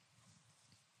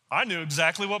 I knew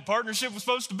exactly what partnership was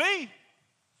supposed to be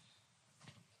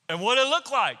and what it looked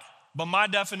like. But my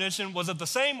definition, was it the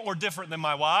same or different than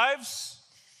my wife's?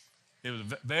 It was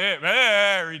very,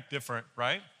 very different,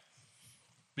 right?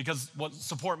 Because what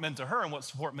support meant to her and what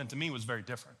support meant to me was very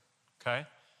different, okay?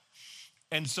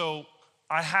 And so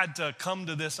I had to come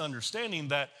to this understanding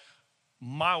that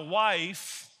my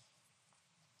wife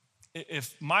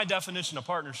If my definition of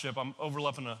partnership, I'm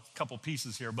overlapping a couple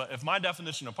pieces here, but if my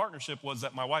definition of partnership was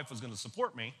that my wife was going to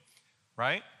support me,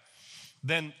 right,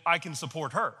 then I can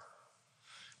support her.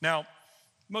 Now,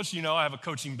 most of you know I have a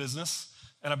coaching business,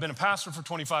 and I've been a pastor for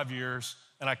 25 years,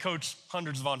 and I coach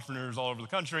hundreds of entrepreneurs all over the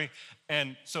country,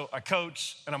 and so I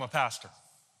coach, and I'm a pastor.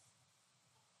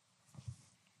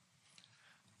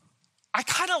 I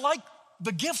kind of like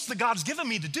the gifts that God's given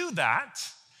me to do that.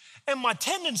 And my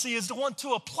tendency is to want to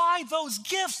apply those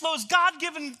gifts, those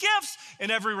God-given gifts, in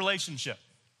every relationship.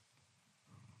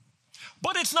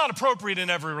 But it's not appropriate in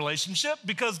every relationship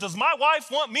because does my wife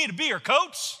want me to be her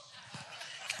coach?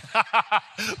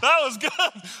 That was good.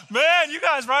 Man, you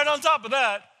guys right on top of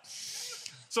that.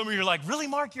 Some of you are like, really,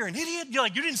 Mark, you're an idiot? You're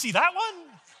like, you didn't see that one?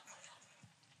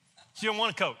 She don't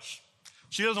want a coach.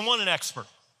 She doesn't want an expert.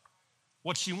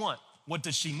 What's she want? What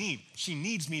does she need? She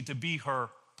needs me to be her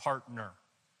partner.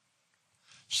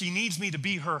 She needs me to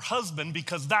be her husband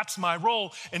because that's my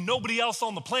role, and nobody else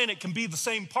on the planet can be the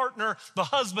same partner, the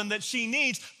husband that she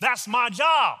needs. That's my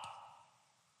job.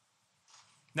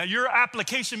 Now, your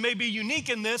application may be unique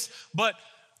in this, but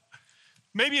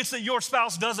maybe it's that your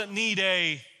spouse doesn't need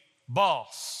a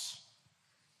boss.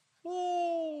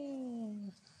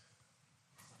 Ooh.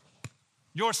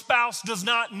 Your spouse does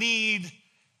not need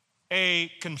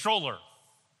a controller.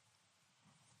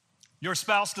 Your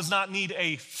spouse does not need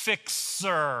a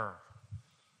fixer.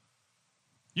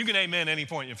 You can amen any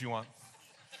point if you want.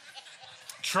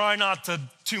 Try not to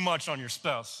too much on your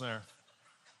spouse there.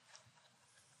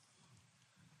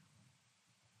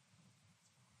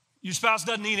 Your spouse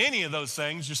doesn't need any of those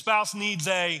things. Your spouse needs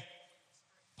a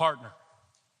partner.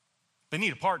 They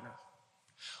need a partner.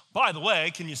 By the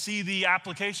way, can you see the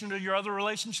application to your other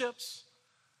relationships?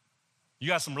 You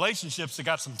got some relationships that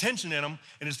got some tension in them,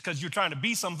 and it's because you're trying to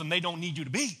be something they don't need you to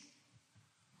be.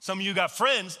 Some of you got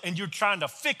friends, and you're trying to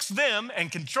fix them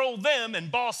and control them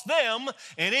and boss them,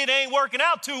 and it ain't working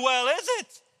out too well, is it?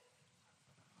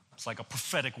 It's like a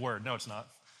prophetic word. No, it's not.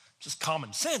 Just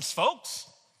common sense, folks.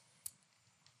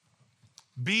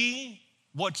 Be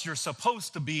what you're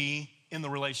supposed to be in the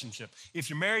relationship.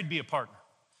 If you're married, be a partner.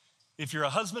 If you're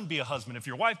a husband, be a husband. If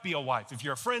you're a wife, be a wife. If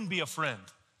you're a friend, be a friend.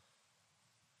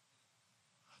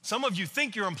 Some of you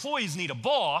think your employees need a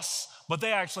boss, but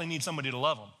they actually need somebody to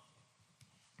love them.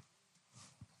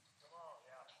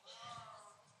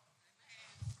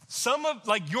 Some of,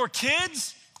 like your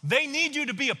kids, they need you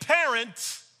to be a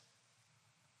parent,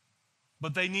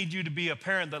 but they need you to be a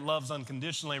parent that loves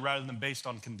unconditionally rather than based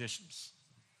on conditions.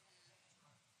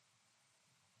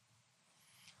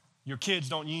 Your kids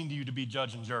don't need you to be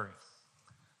judge and jury.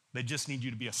 They just need you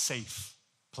to be a safe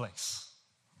place.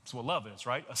 That's what love is,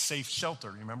 right? A safe shelter.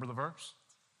 You remember the verse?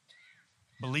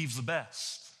 Believes the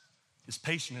best, is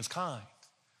patient, is kind.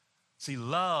 See,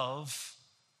 love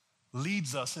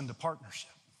leads us into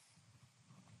partnership.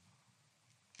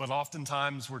 But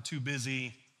oftentimes we're too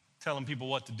busy telling people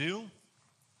what to do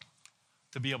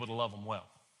to be able to love them well.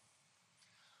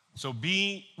 So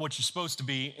be what you're supposed to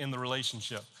be in the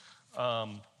relationship.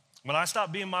 When I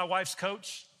stopped being my wife's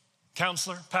coach,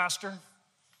 counselor, pastor,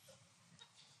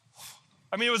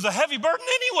 I mean, it was a heavy burden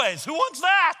anyways. Who wants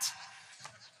that?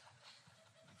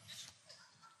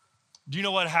 Do you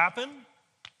know what happened?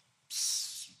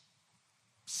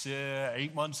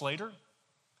 8 months later,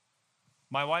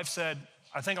 my wife said,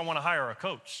 I think I want to hire a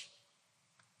coach.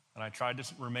 And I tried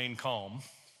to remain calm.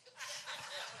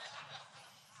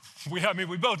 We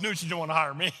both knew she didn't want to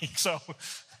hire me,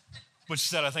 but she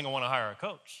said, I think I want to hire a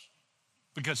coach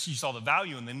because she saw the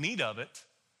value and the need of it.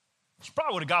 She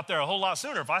probably would have got there a whole lot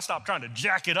sooner if I stopped trying to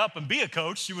jack it up and be a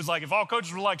coach. She was like, if all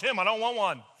coaches were like him, I don't want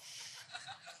one.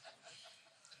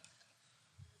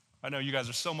 I know you guys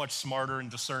are so much smarter and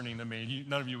discerning than me.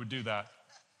 None of you would do that.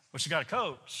 But she got a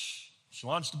coach. She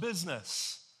launched a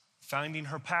business, finding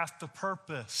her path to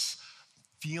purpose,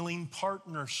 feeling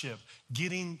partnership,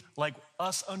 getting like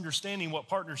us understanding what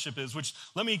partnership is, which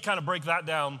let me kind of break that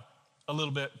down a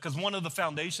little bit because one of the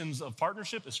foundations of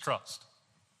partnership is trust.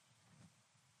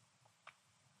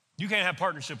 You can't have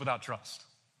partnership without trust.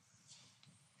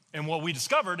 And what we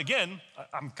discovered, again,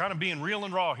 I'm kind of being real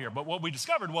and raw here, but what we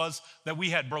discovered was that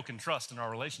we had broken trust in our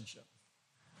relationship.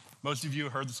 Most of you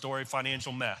heard the story,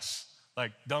 financial mess,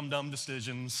 like dumb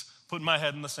decisions, putting my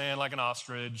head in the sand like an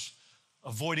ostrich,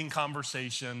 avoiding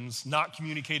conversations, not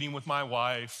communicating with my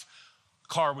wife,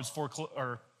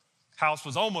 house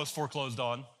was almost foreclosed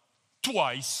on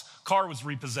twice, car was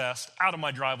repossessed out of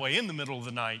my driveway in the middle of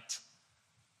the night.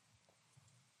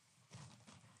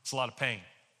 It's a lot of pain.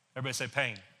 Everybody say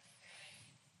pain.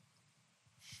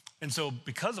 And so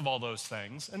because of all those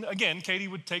things, and again, Katie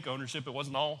would take ownership. It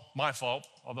wasn't all my fault,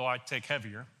 although I take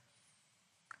heavier.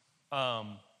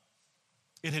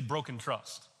 it had broken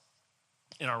trust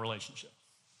in our relationship.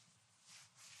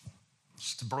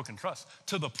 Just a broken trust.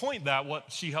 To the point that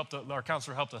what our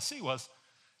counselor helped us see was,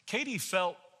 Katie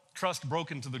felt trust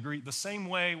broken to the degree, the same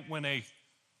way when a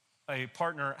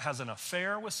partner has an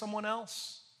affair with someone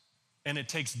else, and it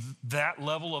takes that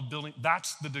level of building,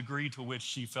 that's the degree to which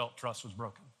she felt trust was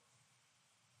broken.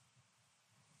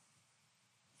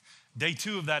 Day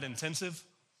 2 of that intensive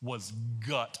was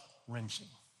gut-wrenching.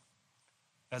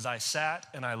 As I sat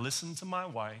and I listened to my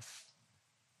wife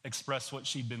express what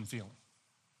she'd been feeling,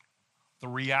 the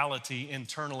reality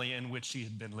internally in which she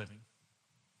had been living.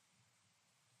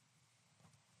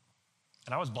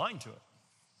 And I was blind to it.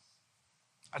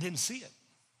 I didn't see it.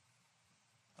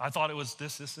 I thought it was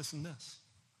this, and this.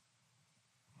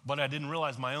 But I didn't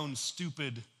realize my own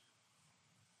stupid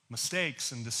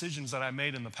mistakes and decisions that I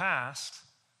made in the past,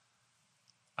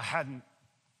 I hadn't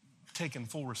taken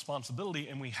full responsibility,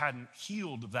 and we hadn't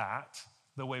healed that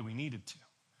the way we needed to.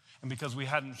 And because we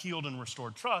hadn't healed and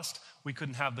restored trust, we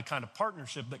couldn't have the kind of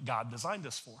partnership that God designed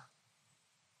us for.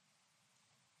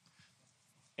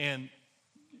 And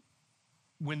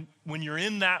when you're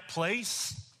in that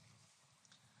place,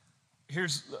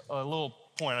 here's a little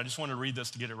point. I just wanted to read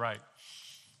this to get it right.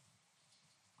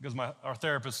 Because our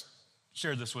therapist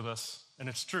shared this with us, and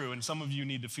it's true, and some of you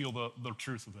need to feel the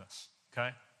truth of this,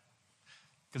 okay?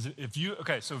 Because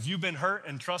if you've been hurt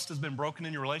and trust has been broken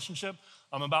in your relationship,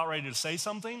 I'm about ready to say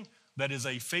something that is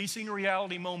a facing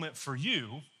reality moment for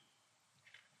you,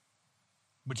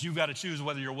 but you've got to choose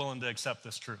whether you're willing to accept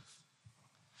this truth.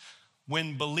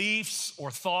 When beliefs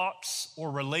or thoughts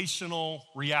or relational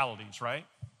realities, right?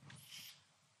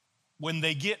 When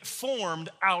they get formed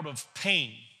out of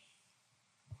pain,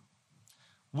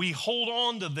 we hold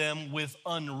on to them with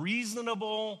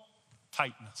unreasonable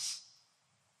tightness.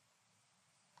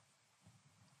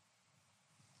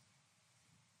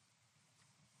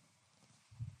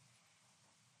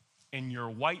 And you're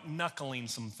white-knuckling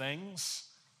some things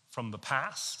from the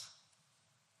past,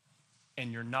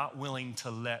 and you're not willing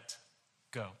to let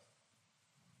go.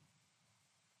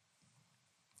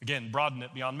 Again, broaden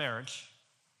it beyond marriage.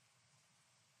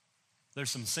 There's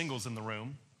some singles in the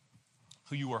room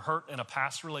who you were hurt in a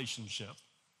past relationship,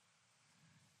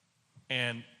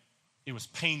 and it was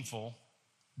painful,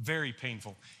 very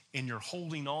painful, and you're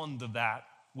holding on to that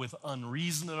with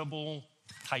unreasonable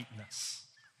tightness.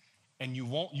 And you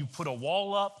put a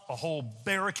wall up, a whole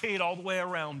barricade all the way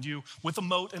around you with a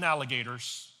moat and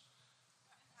alligators,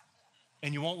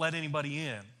 and you won't let anybody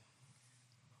in.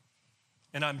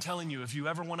 And I'm telling you, if you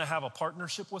ever want to have a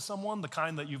partnership with someone, the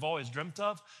kind that you've always dreamt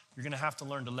of, you're going to have to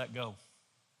learn to let go.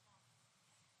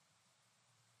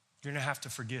 You're going to have to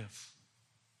forgive.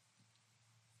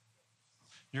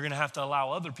 You're going to have to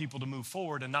allow other people to move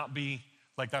forward and not be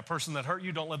like that person that hurt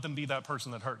you. Don't let them be that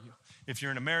person that hurt you. If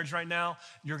you're in a marriage right now,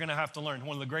 you're going to have to learn.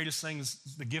 One of the greatest things,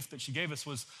 the gift that she gave us,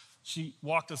 was she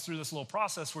walked us through this little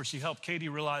process where she helped Katie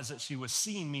realize that she was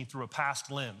seeing me through a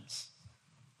past lens.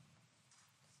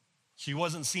 She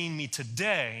wasn't seeing me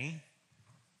today,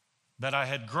 that I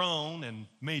had grown and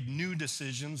made new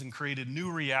decisions and created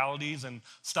new realities and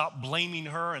stopped blaming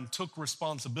her and took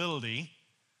responsibility.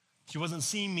 She wasn't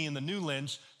seeing me in the new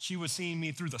lens. She was seeing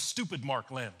me through the stupid Mark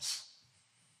lens.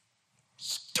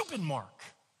 Stupid Mark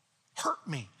hurt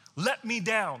me, let me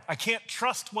down. I can't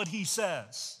trust what he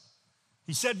says.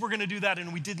 He said we're going to do that,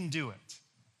 and we didn't do it.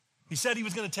 He said he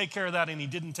was going to take care of that, and he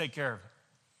didn't take care of it.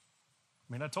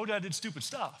 I mean, I told you I did stupid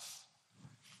stuff.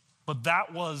 But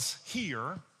that was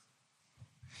here,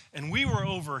 and we were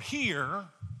over here,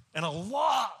 and a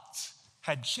lot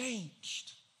had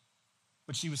changed.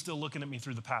 But she was still looking at me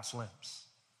through the past lens.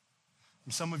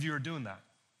 And some of you are doing that.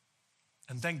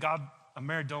 And thank God I'm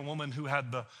married to a woman who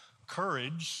had the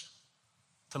courage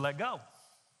to let go.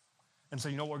 And so,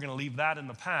 you know, we're going to leave that in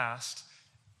the past,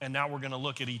 and now we're going to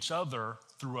look at each other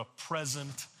through a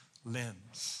present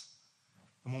lens.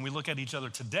 And when we look at each other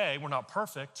today, we're not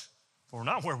perfect, but we're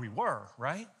not where we were,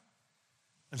 right?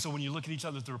 And so when you look at each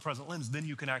other through a present lens, then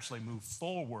you can actually move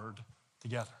forward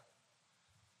together.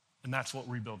 And that's what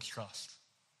rebuilds trust.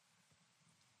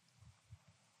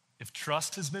 If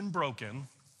trust has been broken,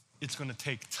 it's going to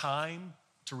take time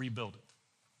to rebuild it.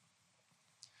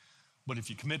 But if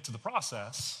you commit to the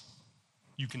process,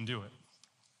 you can do it.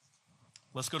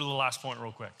 Let's go to the last point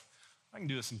real quick. I can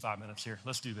do this in 5 minutes here.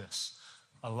 Let's do this.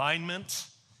 Alignment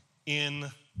in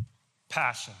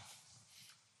passion.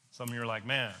 Some of you are like,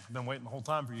 man, I've been waiting the whole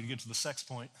time for you to get to the sex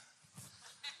point.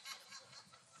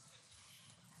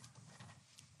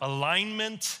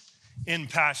 Alignment in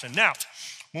passion. Now,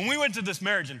 when we went to this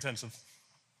marriage intensive,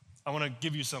 I want to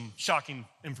give you some shocking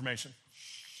information.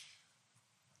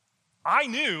 I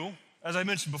knew, as I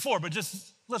mentioned before, but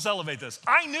just let's elevate this.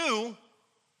 I knew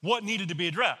what needed to be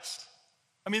addressed.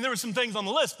 I mean, there were some things on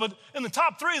the list, but in the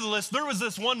top 3 of the list, there was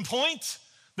this one point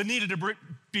that needed to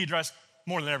be addressed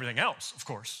more than everything else, of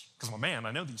course, because I'm a man,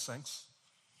 I know these things.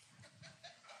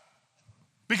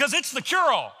 Because it's the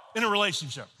cure-all in a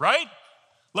relationship, right?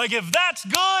 Like if that's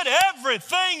good,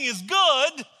 everything is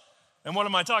good. And what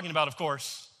am I talking about, of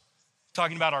course?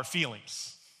 Talking about our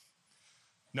feelings.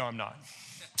 No, I'm not.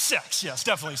 Sex, yes,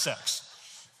 definitely sex.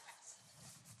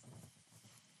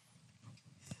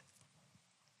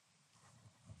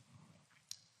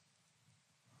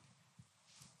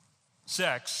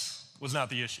 Sex was not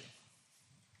the issue.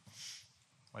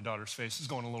 My daughter's face is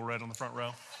going a little red on the front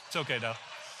row. It's okay, though.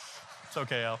 It's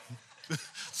okay, Elle.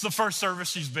 It's the first service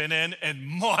she's been in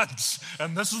months,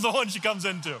 and this is the one she comes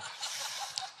into.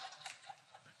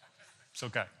 It's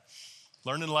okay.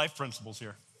 Learning life principles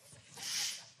here.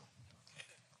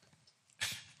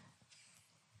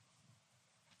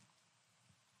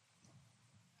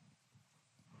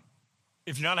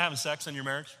 If you're not having sex in your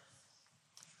marriage,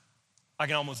 I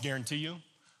can almost guarantee you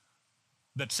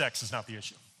that sex is not the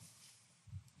issue.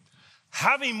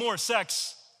 Having more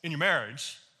sex in your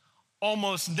marriage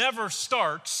almost never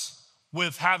starts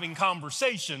with having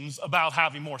conversations about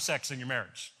having more sex in your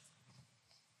marriage.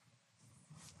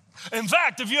 In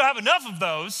fact, if you have enough of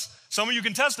those, some of you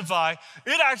can testify,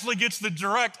 it actually gets the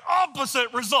direct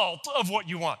opposite result of what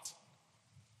you want.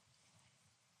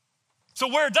 So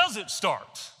where does it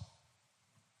start?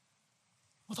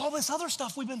 With all this other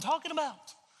stuff we've been talking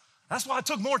about. That's why I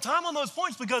took more time on those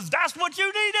points, because that's what you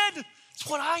needed. It's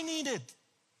what I needed.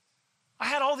 I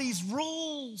had all these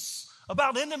rules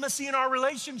about intimacy in our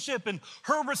relationship and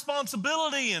her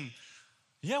responsibility. And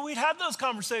yeah, we'd had those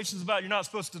conversations about you're not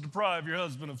supposed to deprive your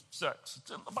husband of sex. It's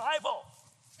in the Bible.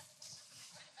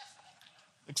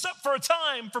 Except for a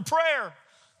time for prayer.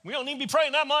 We don't need to be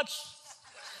praying that much.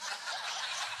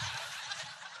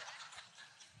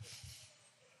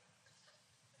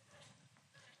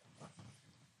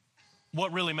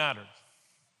 What really mattered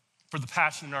for the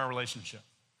passion in our relationship?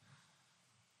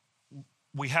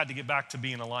 We had to get back to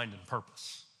being aligned in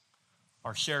purpose,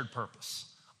 our shared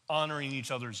purpose, honoring each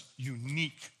other's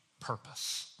unique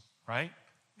purpose, right?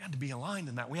 We had to be aligned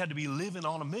in that. We had to be living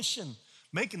on a mission,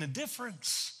 making a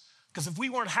difference. Because if we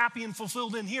weren't happy and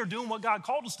fulfilled in here doing what God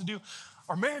called us to do,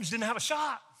 our marriage didn't have a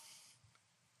shot.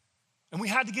 And we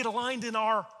had to get aligned in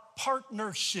our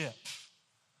partnership.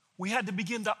 We had to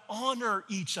begin to honor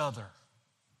each other.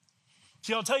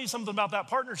 See, I'll tell you something about that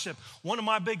partnership. One of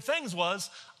my big things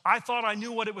was I thought I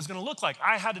knew what it was going to look like.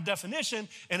 I had a definition,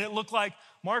 and it looked like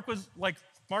Mark's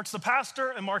the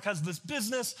pastor, and Mark has this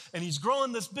business, and he's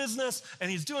growing this business, and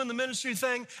he's doing the ministry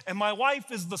thing, and my wife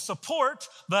is the support,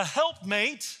 the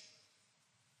helpmate,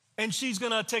 and she's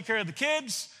going to take care of the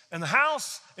kids and the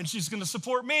house, and she's going to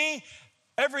support me.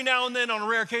 Every now and then, on a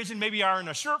rare occasion, maybe iron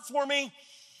a shirt for me.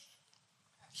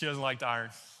 She doesn't like to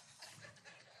iron.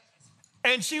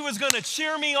 And she was going to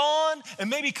cheer me on and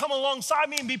maybe come alongside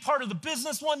me and be part of the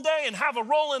business one day and have a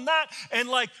role in that. And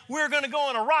like, we're going to go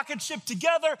on a rocket ship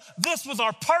together. This was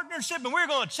our partnership, and we're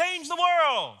going to change the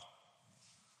world.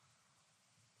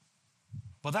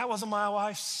 But that wasn't my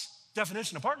wife's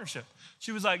definition of partnership.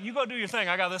 She was like, you go do your thing.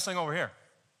 I got this thing over here.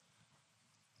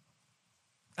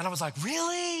 And I was like,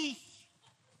 really?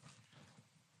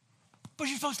 But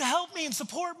you're supposed to help me and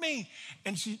support me.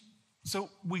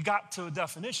 So we got to a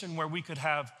definition where we could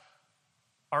have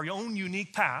our own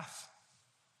unique path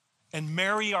and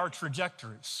marry our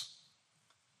trajectories,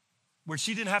 where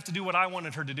she didn't have to do what I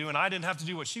wanted her to do and I didn't have to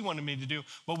do what she wanted me to do,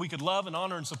 but we could love and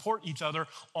honor and support each other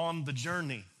on the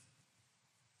journey.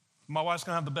 My wife's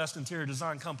gonna have the best interior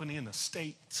design company in the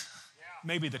state,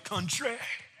 maybe the country.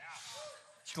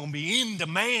 She's gonna be in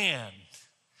demand.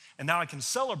 And now I can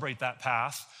celebrate that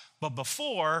path. But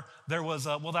before, there was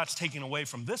that's taking away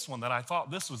from this one that I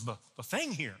thought this was the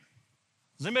thing here.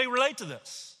 Does anybody relate to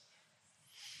this?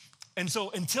 And so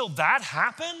until that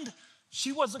happened,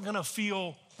 she wasn't gonna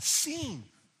feel seen.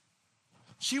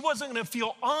 She wasn't gonna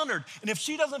feel honored. And if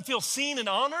she doesn't feel seen and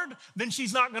honored, then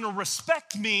she's not gonna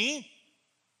respect me,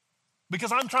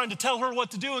 because I'm trying to tell her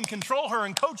what to do and control her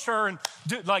and coach her and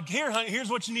do, like, here's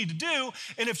what you need to do.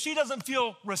 And if she doesn't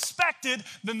feel respected,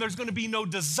 then there's gonna be no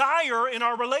desire in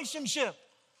our relationship.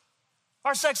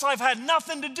 Our sex life had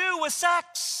nothing to do with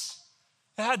sex.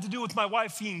 It had to do with my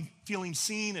wife feeling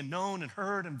seen and known and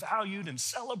heard and valued and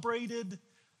celebrated.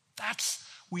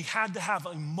 We had to have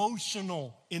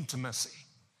emotional intimacy,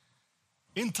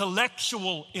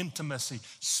 intellectual intimacy,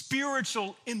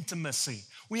 spiritual intimacy.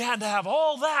 We had to have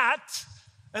all that,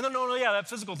 and then, that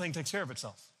physical thing takes care of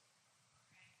itself.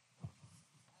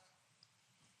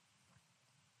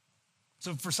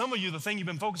 So for some of you, the thing you've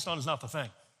been focused on is not the thing.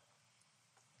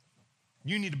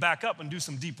 You need to back up and do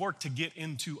some deep work to get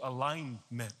into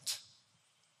alignment.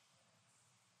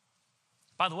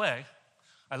 By the way,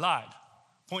 I lied.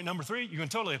 Point number 3, you can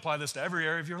totally apply this to every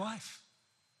area of your life.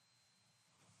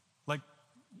 Like,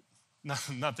 not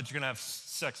that you're gonna have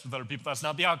sex with other people, that's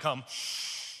not the outcome.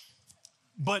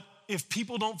 But if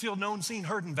people don't feel known, seen,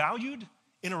 heard, and valued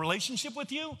in a relationship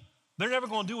with you, they're never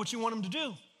gonna do what you want them to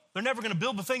do. They're never gonna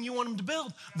build the thing you want them to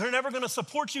build. They're never gonna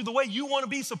support you the way you wanna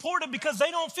be supported because they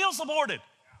don't feel supported.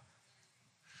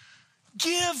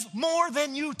 Give more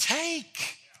than you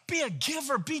take. Be a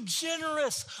giver, be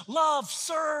generous, love,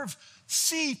 serve,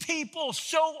 see people,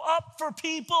 show up for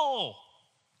people.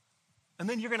 And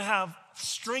then you're gonna have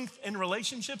strength in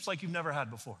relationships like you've never had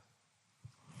before.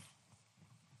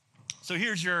 So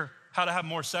here's your how to have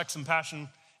more sex and passion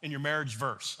in your marriage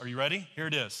verse. Are you ready? Here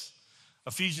it is.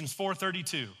 Ephesians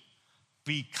 4:32.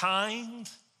 Be kind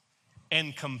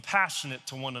and compassionate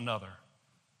to one another,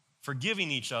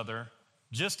 forgiving each other,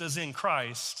 just as in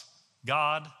Christ,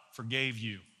 God forgave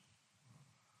you.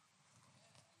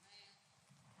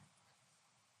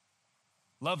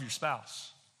 Love your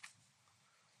spouse.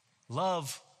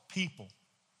 Love people.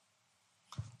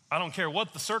 I don't care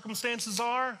what the circumstances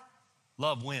are,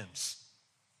 love wins.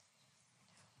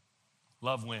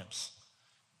 Love wins.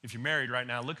 If you're married right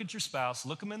now, look at your spouse,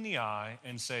 look them in the eye,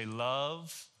 and say,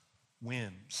 love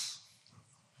wins.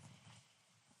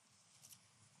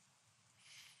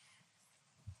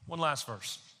 One last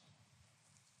verse.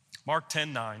 Mark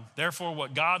 10:9. Therefore,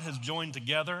 what God has joined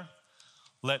together,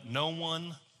 let no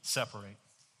one separate.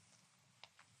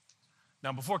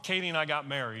 Now, before Katie and I got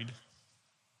married,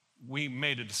 we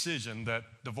made a decision that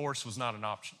divorce was not an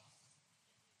option.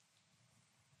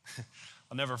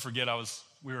 I'll never forget,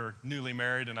 we were newly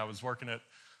married and I was working at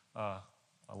a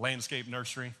landscape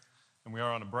nursery and we were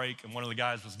on a break and one of the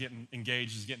guys was getting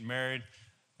engaged, was getting married,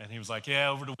 and he was like, yeah,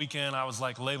 over the weekend I was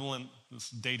like labeling,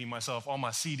 dating myself, all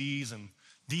my CDs and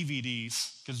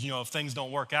DVDs because, if things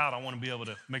don't work out, I want to be able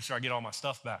to make sure I get all my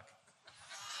stuff back.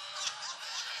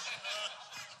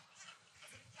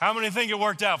 How many think it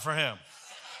worked out for him?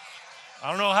 I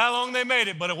don't know how long they made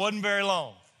it, but it wasn't very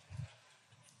long.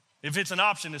 If it's an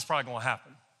option, it's probably gonna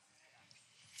happen.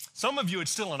 Some of you,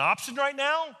 it's still an option right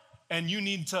now, and you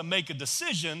need to make a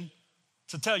decision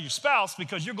to tell your spouse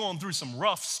because you're going through some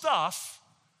rough stuff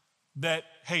that,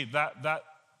 hey, that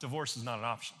divorce is not an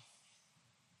option.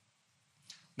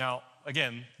 Now,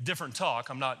 again, different talk.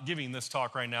 I'm not giving this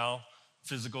talk right now,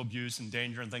 physical abuse and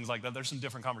danger and things like that. There's some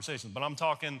different conversations, but I'm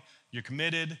talking you're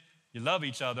committed, you love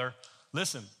each other.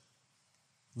 Listen,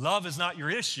 love is not your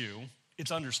issue,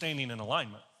 it's understanding and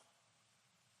alignment.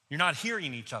 You're not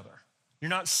hearing each other. You're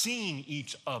not seeing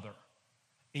each other.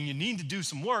 And you need to do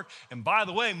some work. And by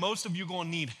the way, most of you are going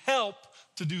to need help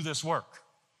to do this work.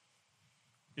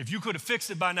 If you could have fixed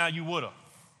it by now, you would have.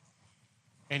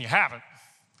 And you haven't.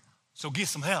 So get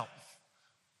some help.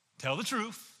 Tell the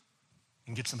truth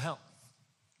and get some help.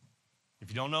 If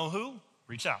you don't know who,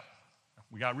 reach out.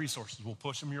 We got resources. We'll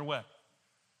push them your way.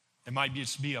 It might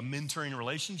just be a mentoring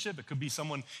relationship. It could be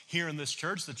someone here in this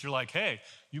church that you're like, hey,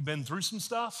 you've been through some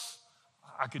stuff.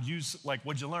 I could use,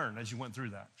 what'd you learn as you went through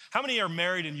that? How many are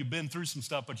married and you've been through some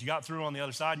stuff, but you got through on the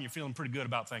other side and you're feeling pretty good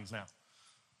about things now?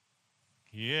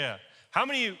 Yeah. How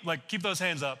many, keep those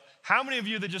hands up. How many of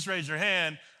you that just raised your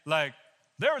hand, there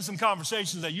were some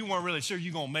conversations that you weren't really sure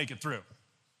you're going to make it through?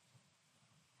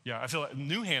 Yeah, I feel like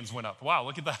new hands went up. Wow,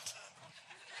 look at that.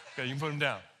 Okay, you can put them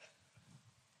down.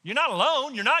 You're not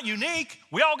alone. You're not unique.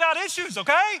 We all got issues,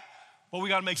 okay? But we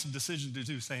got to make some decisions to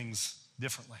do things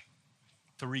differently,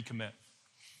 to recommit.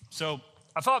 So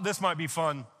I thought this might be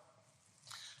fun.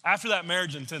 After that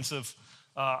marriage intensive,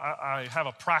 I have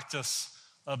a practice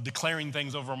of declaring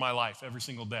things over my life every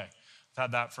single day. I've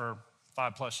had that for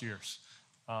 5+ years.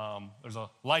 There's a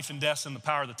life and death in the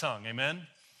power of the tongue, amen?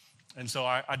 And so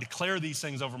I declare these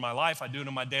things over my life. I do it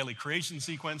in my daily creation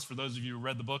sequence, for those of you who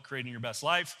read the book, Creating Your Best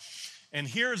Life. And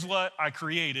here's what I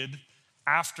created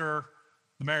after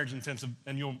the marriage intensive,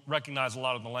 and you'll recognize a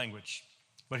lot of the language.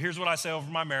 But here's what I say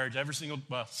over my marriage every single,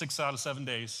 6 out of 7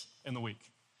 days in the week.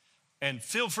 And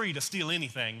feel free to steal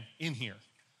anything in here,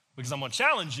 because I'm gonna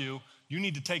challenge you. You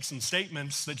need to take some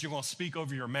statements that you're gonna speak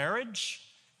over your marriage,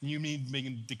 and you need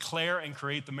to declare and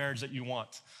create the marriage that you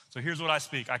want. So here's what I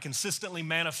speak. I consistently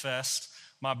manifest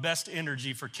my best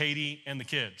energy for Katie and the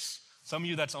kids. Some of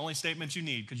you, that's the only statement you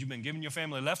need because you've been giving your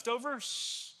family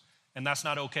leftovers, and that's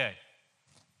not okay.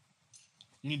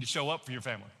 You need to show up for your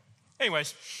family.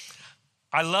 Anyways,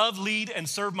 I love, lead, and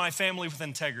serve my family with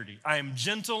integrity. I am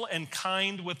gentle and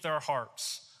kind with their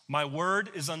hearts. My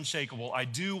word is unshakable. I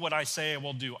do what I say I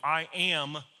will do. I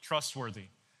am trustworthy.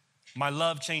 My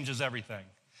love changes everything.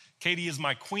 Katie is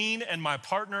my queen and my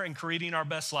partner in creating our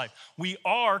best life. We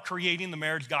are creating the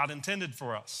marriage God intended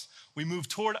for us. We move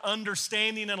toward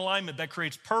understanding and alignment that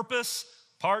creates purpose,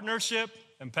 partnership,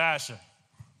 and passion.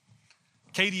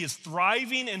 Katie is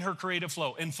thriving in her creative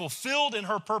flow and fulfilled in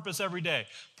her purpose every day.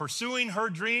 Pursuing her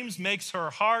dreams makes her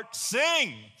heart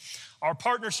sing. Our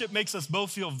partnership makes us both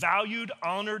feel valued,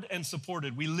 honored, and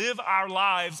supported. We live our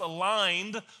lives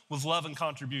aligned with love and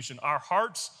contribution. Our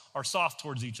hearts are soft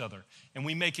towards each other, and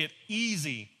we make it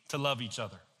easy to love each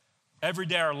other. Every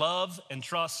day, our love and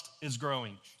trust is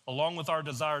growing, along with our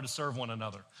desire to serve one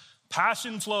another.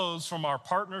 Passion flows from our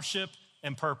partnership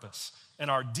and purpose,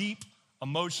 and our deep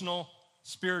emotional,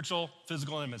 spiritual,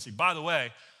 physical intimacy. By the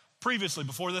way, previously,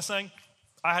 before this thing,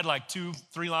 I had like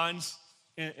 2-3 lines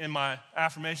in my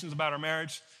affirmations about our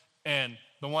marriage, and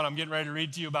the one I'm getting ready to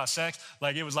read to you about sex,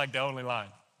 like it was like the only line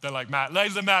that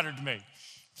that mattered to me.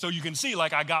 So you can see,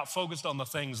 like I got focused on the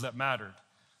things that mattered.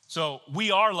 So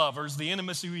we are lovers. The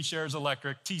intimacy we share is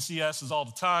electric. TCS is all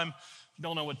the time. If you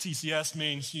don't know what TCS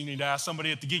means, you need to ask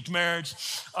somebody at the Geek Marriage.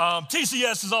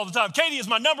 TCS is all the time. Katie is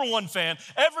my number one fan.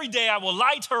 Every day I will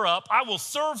light her up. I will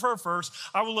serve her first.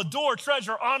 I will adore,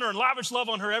 treasure, honor, and lavish love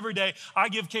on her every day. I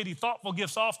give Katie thoughtful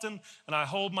gifts often, and I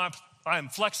am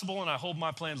flexible and I hold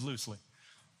my plans loosely.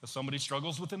 If somebody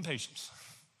struggles with impatience,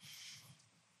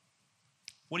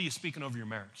 what are you speaking over your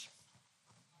marriage?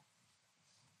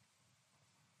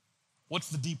 What's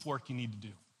the deep work you need to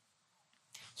do?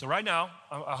 So right now,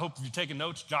 I hope if you're taking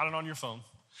notes, jot it on your phone.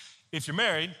 If you're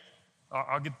married,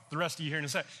 I'll get the rest of you here in a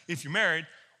second. If you're married,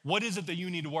 what is it that you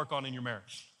need to work on in your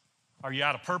marriage? Are you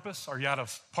out of purpose? Are you out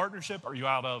of partnership? Are you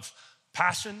out of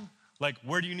passion? Like,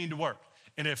 where do you need to work?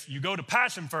 And if you go to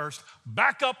passion first,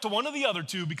 back up to one of the other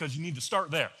two because you need to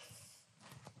start there.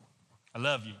 I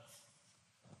love you.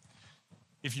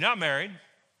 If you're not married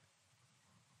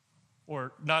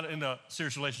or not in a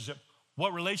serious relationship,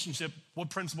 what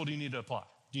principle do you need to apply?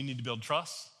 Do you need to build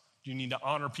trust? Do you need to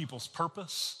honor people's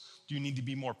purpose? Do you need to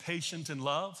be more patient in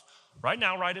love? Right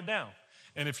now, write it down.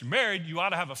 And if you're married, you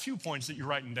ought to have a few points that you're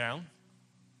writing down.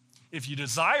 If you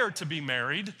desire to be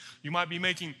married, you might be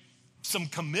making some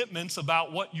commitments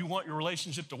about what you want your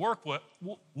relationship to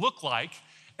look like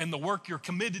and the work you're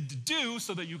committed to do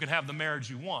so that you can have the marriage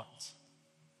you want.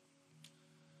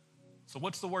 So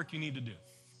what's the work you need to do?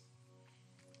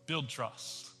 Build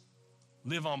trust.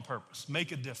 Live on purpose.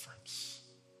 Make a difference.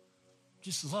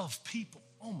 Just love people.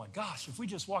 Oh my gosh, if we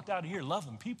just walked out of here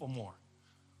loving people more,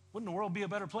 wouldn't the world be a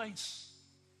better place?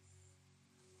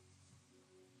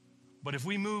 But if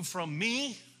we move from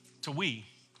me to we,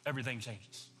 everything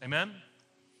changes. Amen?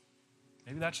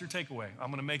 Maybe that's your takeaway.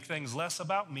 I'm going to make things less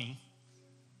about me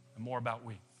and more about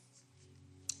we. Why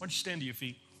don't you stand to your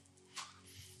feet?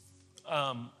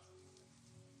 I'm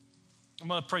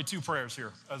going to pray 2 prayers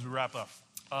here as we wrap up.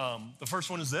 The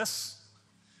first one is this.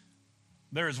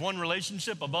 There is one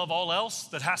relationship above all else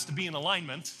that has to be in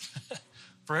alignment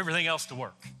for everything else to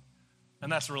work.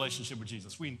 And that's the relationship with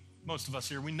Jesus. Most of us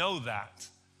here, we know that.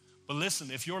 But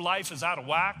listen, if your life is out of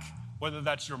whack, whether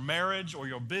that's your marriage or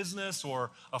your business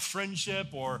or a friendship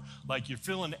or like you're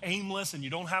feeling aimless and you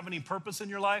don't have any purpose in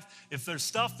your life, if there's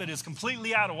stuff that is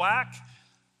completely out of whack,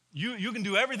 you can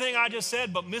do everything I just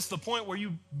said but miss the point where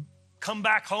you come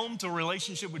back home to a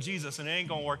relationship with Jesus and it ain't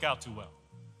gonna work out too well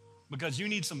because you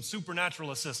need some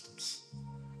supernatural assistance.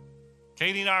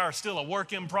 Katie and I are still a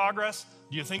work in progress.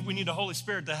 Do you think we need the Holy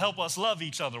Spirit to help us love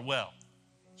each other well?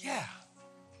 Yeah,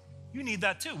 you need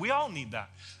that too. We all need that.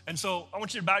 And so I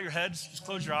want you to bow your heads, just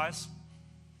close your eyes.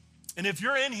 And if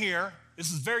you're in here,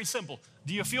 this is very simple.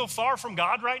 Do you feel far from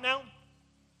God right now?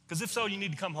 Because if so, you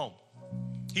need to come home.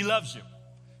 He loves you.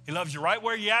 He loves you right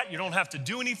where you're at. You don't have to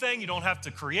do anything. You don't have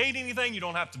to create anything. You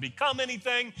don't have to become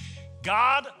anything.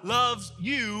 God loves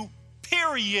you,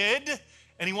 period.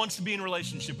 And he wants to be in a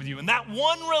relationship with you. And that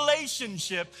one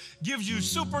relationship gives you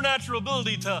supernatural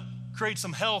ability to create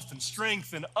some health and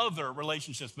strength in other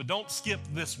relationships. But don't skip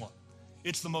this one.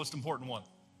 It's the most important one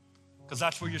because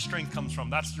that's where your strength comes from.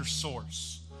 That's your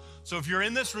source. So if you're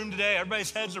in this room today,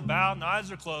 everybody's heads are bowed and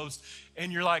eyes are closed,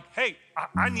 and you're like, hey,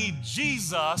 I need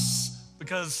Jesus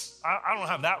because I don't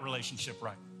have that relationship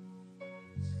right.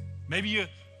 Maybe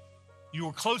you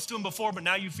were close to him before, but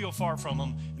now you feel far from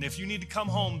him. And if you need to come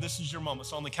home, this is your moment.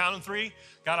 So on the count of 3,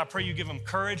 God, I pray you give him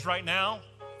courage right now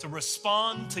to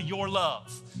respond to your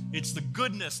love. It's the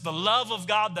goodness, the love of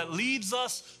God that leads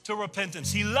us to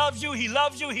repentance. He loves you, he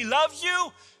loves you, he loves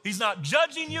you. He's not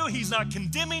judging you, he's not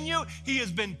condemning you. He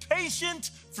has been patient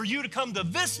for you to come to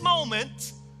this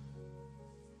moment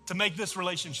to make this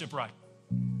relationship right.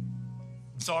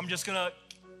 So I'm just gonna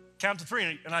count to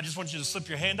 3, and I just want you to slip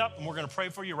your hand up, and we're gonna pray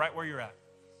for you right where you're at.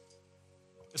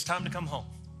 It's time to come home.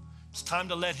 It's time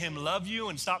to let him love you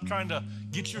and stop trying to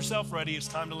get yourself ready. It's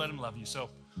time to let him love you. So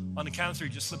on the count of 3,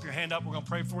 just slip your hand up. We're gonna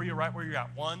pray for you right where you're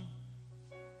at. 1,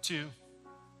 2,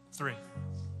 3.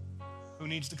 Who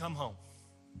needs to come home?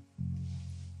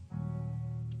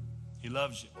 He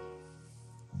loves you.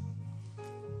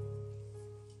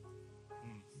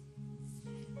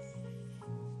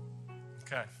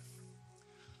 Okay.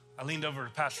 I leaned over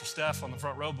to Pastor Steph on the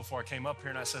front row before I came up here,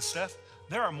 and I said, Steph,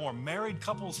 there are more married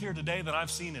couples here today than I've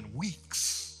seen in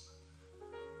weeks.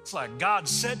 It's like God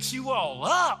sets you all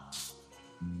up.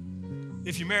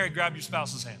 If you're married, grab your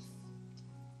spouse's hand.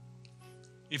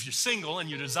 If you're single and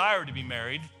you desire to be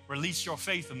married, release your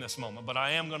faith in this moment. But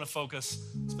I am going to focus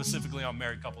specifically on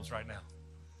married couples right now.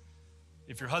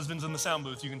 If your husband's in the sound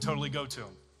booth, you can totally go to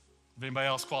him. If anybody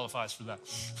else qualifies for that.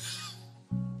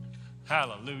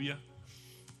 Hallelujah.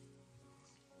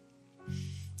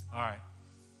 All right.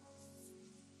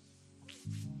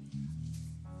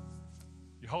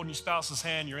 You're holding your spouse's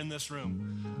hand. You're in this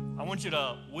room. I want you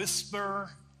to whisper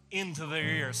into their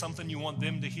ear something you want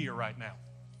them to hear right now.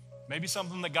 Maybe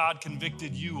something that God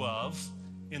convicted you of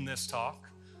in this talk.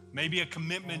 Maybe a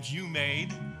commitment you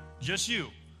made, just you.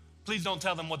 Please don't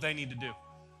tell them what they need to do.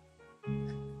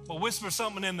 But whisper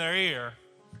something in their ear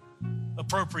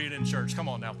appropriate in church. Come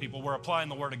on now, people. We're applying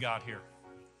the Word of God here.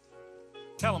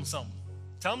 Tell them something.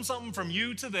 Tell them something from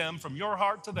you to them, from your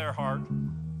heart to their heart.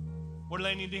 What do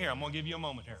they need to hear? I'm going to give you a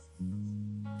moment here.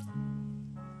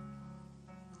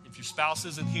 If your spouse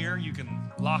isn't here, you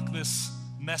can lock this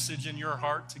message in your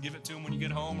heart to give it to them when you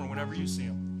get home or whenever you see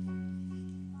them.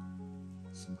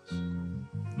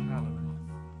 Hallelujah.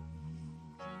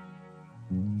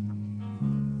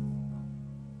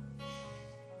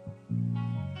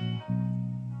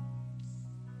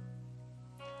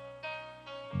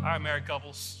 All right, married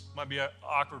couples, might be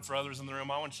awkward for others in the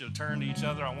room. I want you to turn to each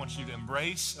other. I want you to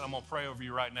embrace, and I'm going to pray over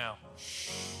you right now.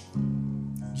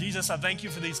 Jesus, I thank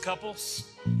you for these couples.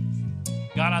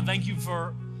 God, I thank you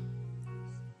for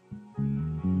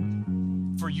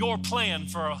your plan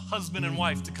for a husband and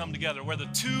wife to come together, where the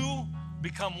two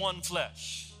become one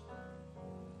flesh.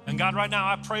 And God, right now,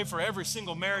 I pray for every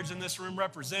single marriage in this room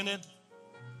represented.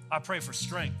 I pray for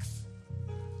strength.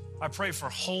 I pray for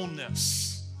wholeness.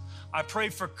 I pray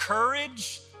for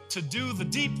courage to do the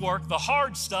deep work, the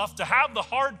hard stuff, to have the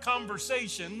hard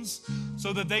conversations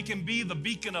so that they can be the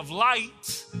beacon of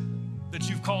light that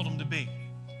you've called them to be.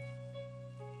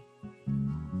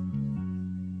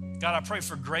 God, I pray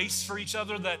for grace for each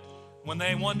other, that when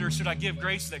they wonder, should I give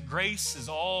grace, that grace is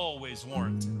always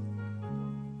warranted,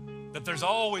 that there's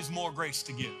always more grace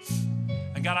to give.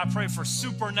 And God, I pray for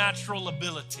supernatural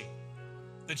ability,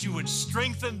 that you would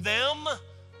strengthen them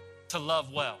to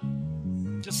love well.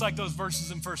 Just like those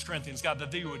verses in 1 Corinthians, God,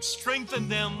 that you would strengthen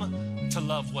them to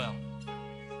love well.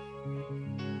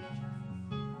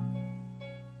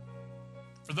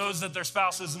 For those that their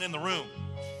spouse isn't in the room,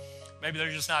 maybe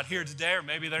they're just not here today, or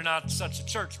maybe they're not such a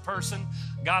church person,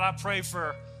 God, I pray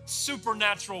for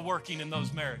supernatural working in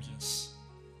those marriages.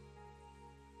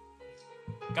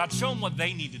 God, show them what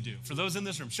they need to do. For those in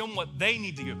this room, show them what they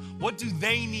need to do. What do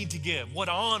they need to give? What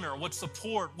honor, what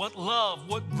support, what love,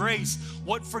 what grace,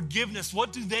 what forgiveness?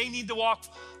 What do they need to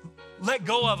let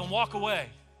go of and walk away?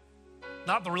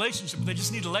 Not the relationship, but they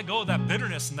just need to let go of that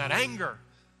bitterness and that anger.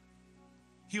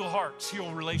 Heal hearts, heal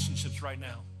relationships right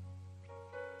now.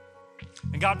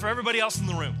 And God, for everybody else in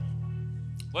the room,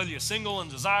 whether you're single and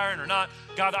desiring or not,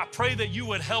 God, I pray that you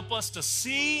would help us to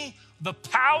see the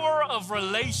power of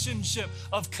relationship,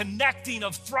 of connecting,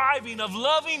 of thriving, of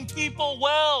loving people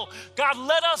well. God,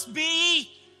 let us be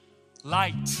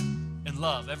light and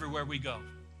love everywhere we go.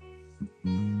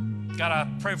 God, I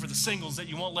pray for the singles that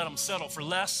you won't let them settle for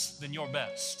less than your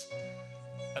best,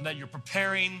 and that you're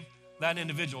preparing that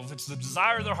individual. If it's the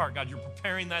desire of their heart, God, you're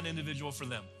preparing that individual for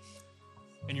them,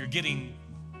 and you're getting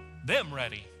them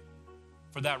ready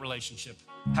for that relationship.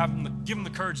 Give them the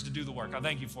courage to do the work. I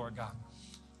thank you for it, God.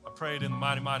 I pray it in the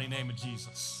mighty, mighty name of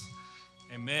Jesus.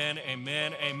 Amen,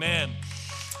 amen, amen.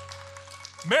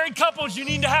 Married couples, you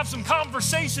need to have some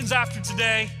conversations after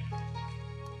today.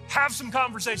 Have some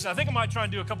conversations. I think I might try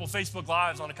and do a couple Facebook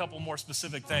Lives on a couple more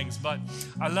specific things, but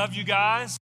I love you guys.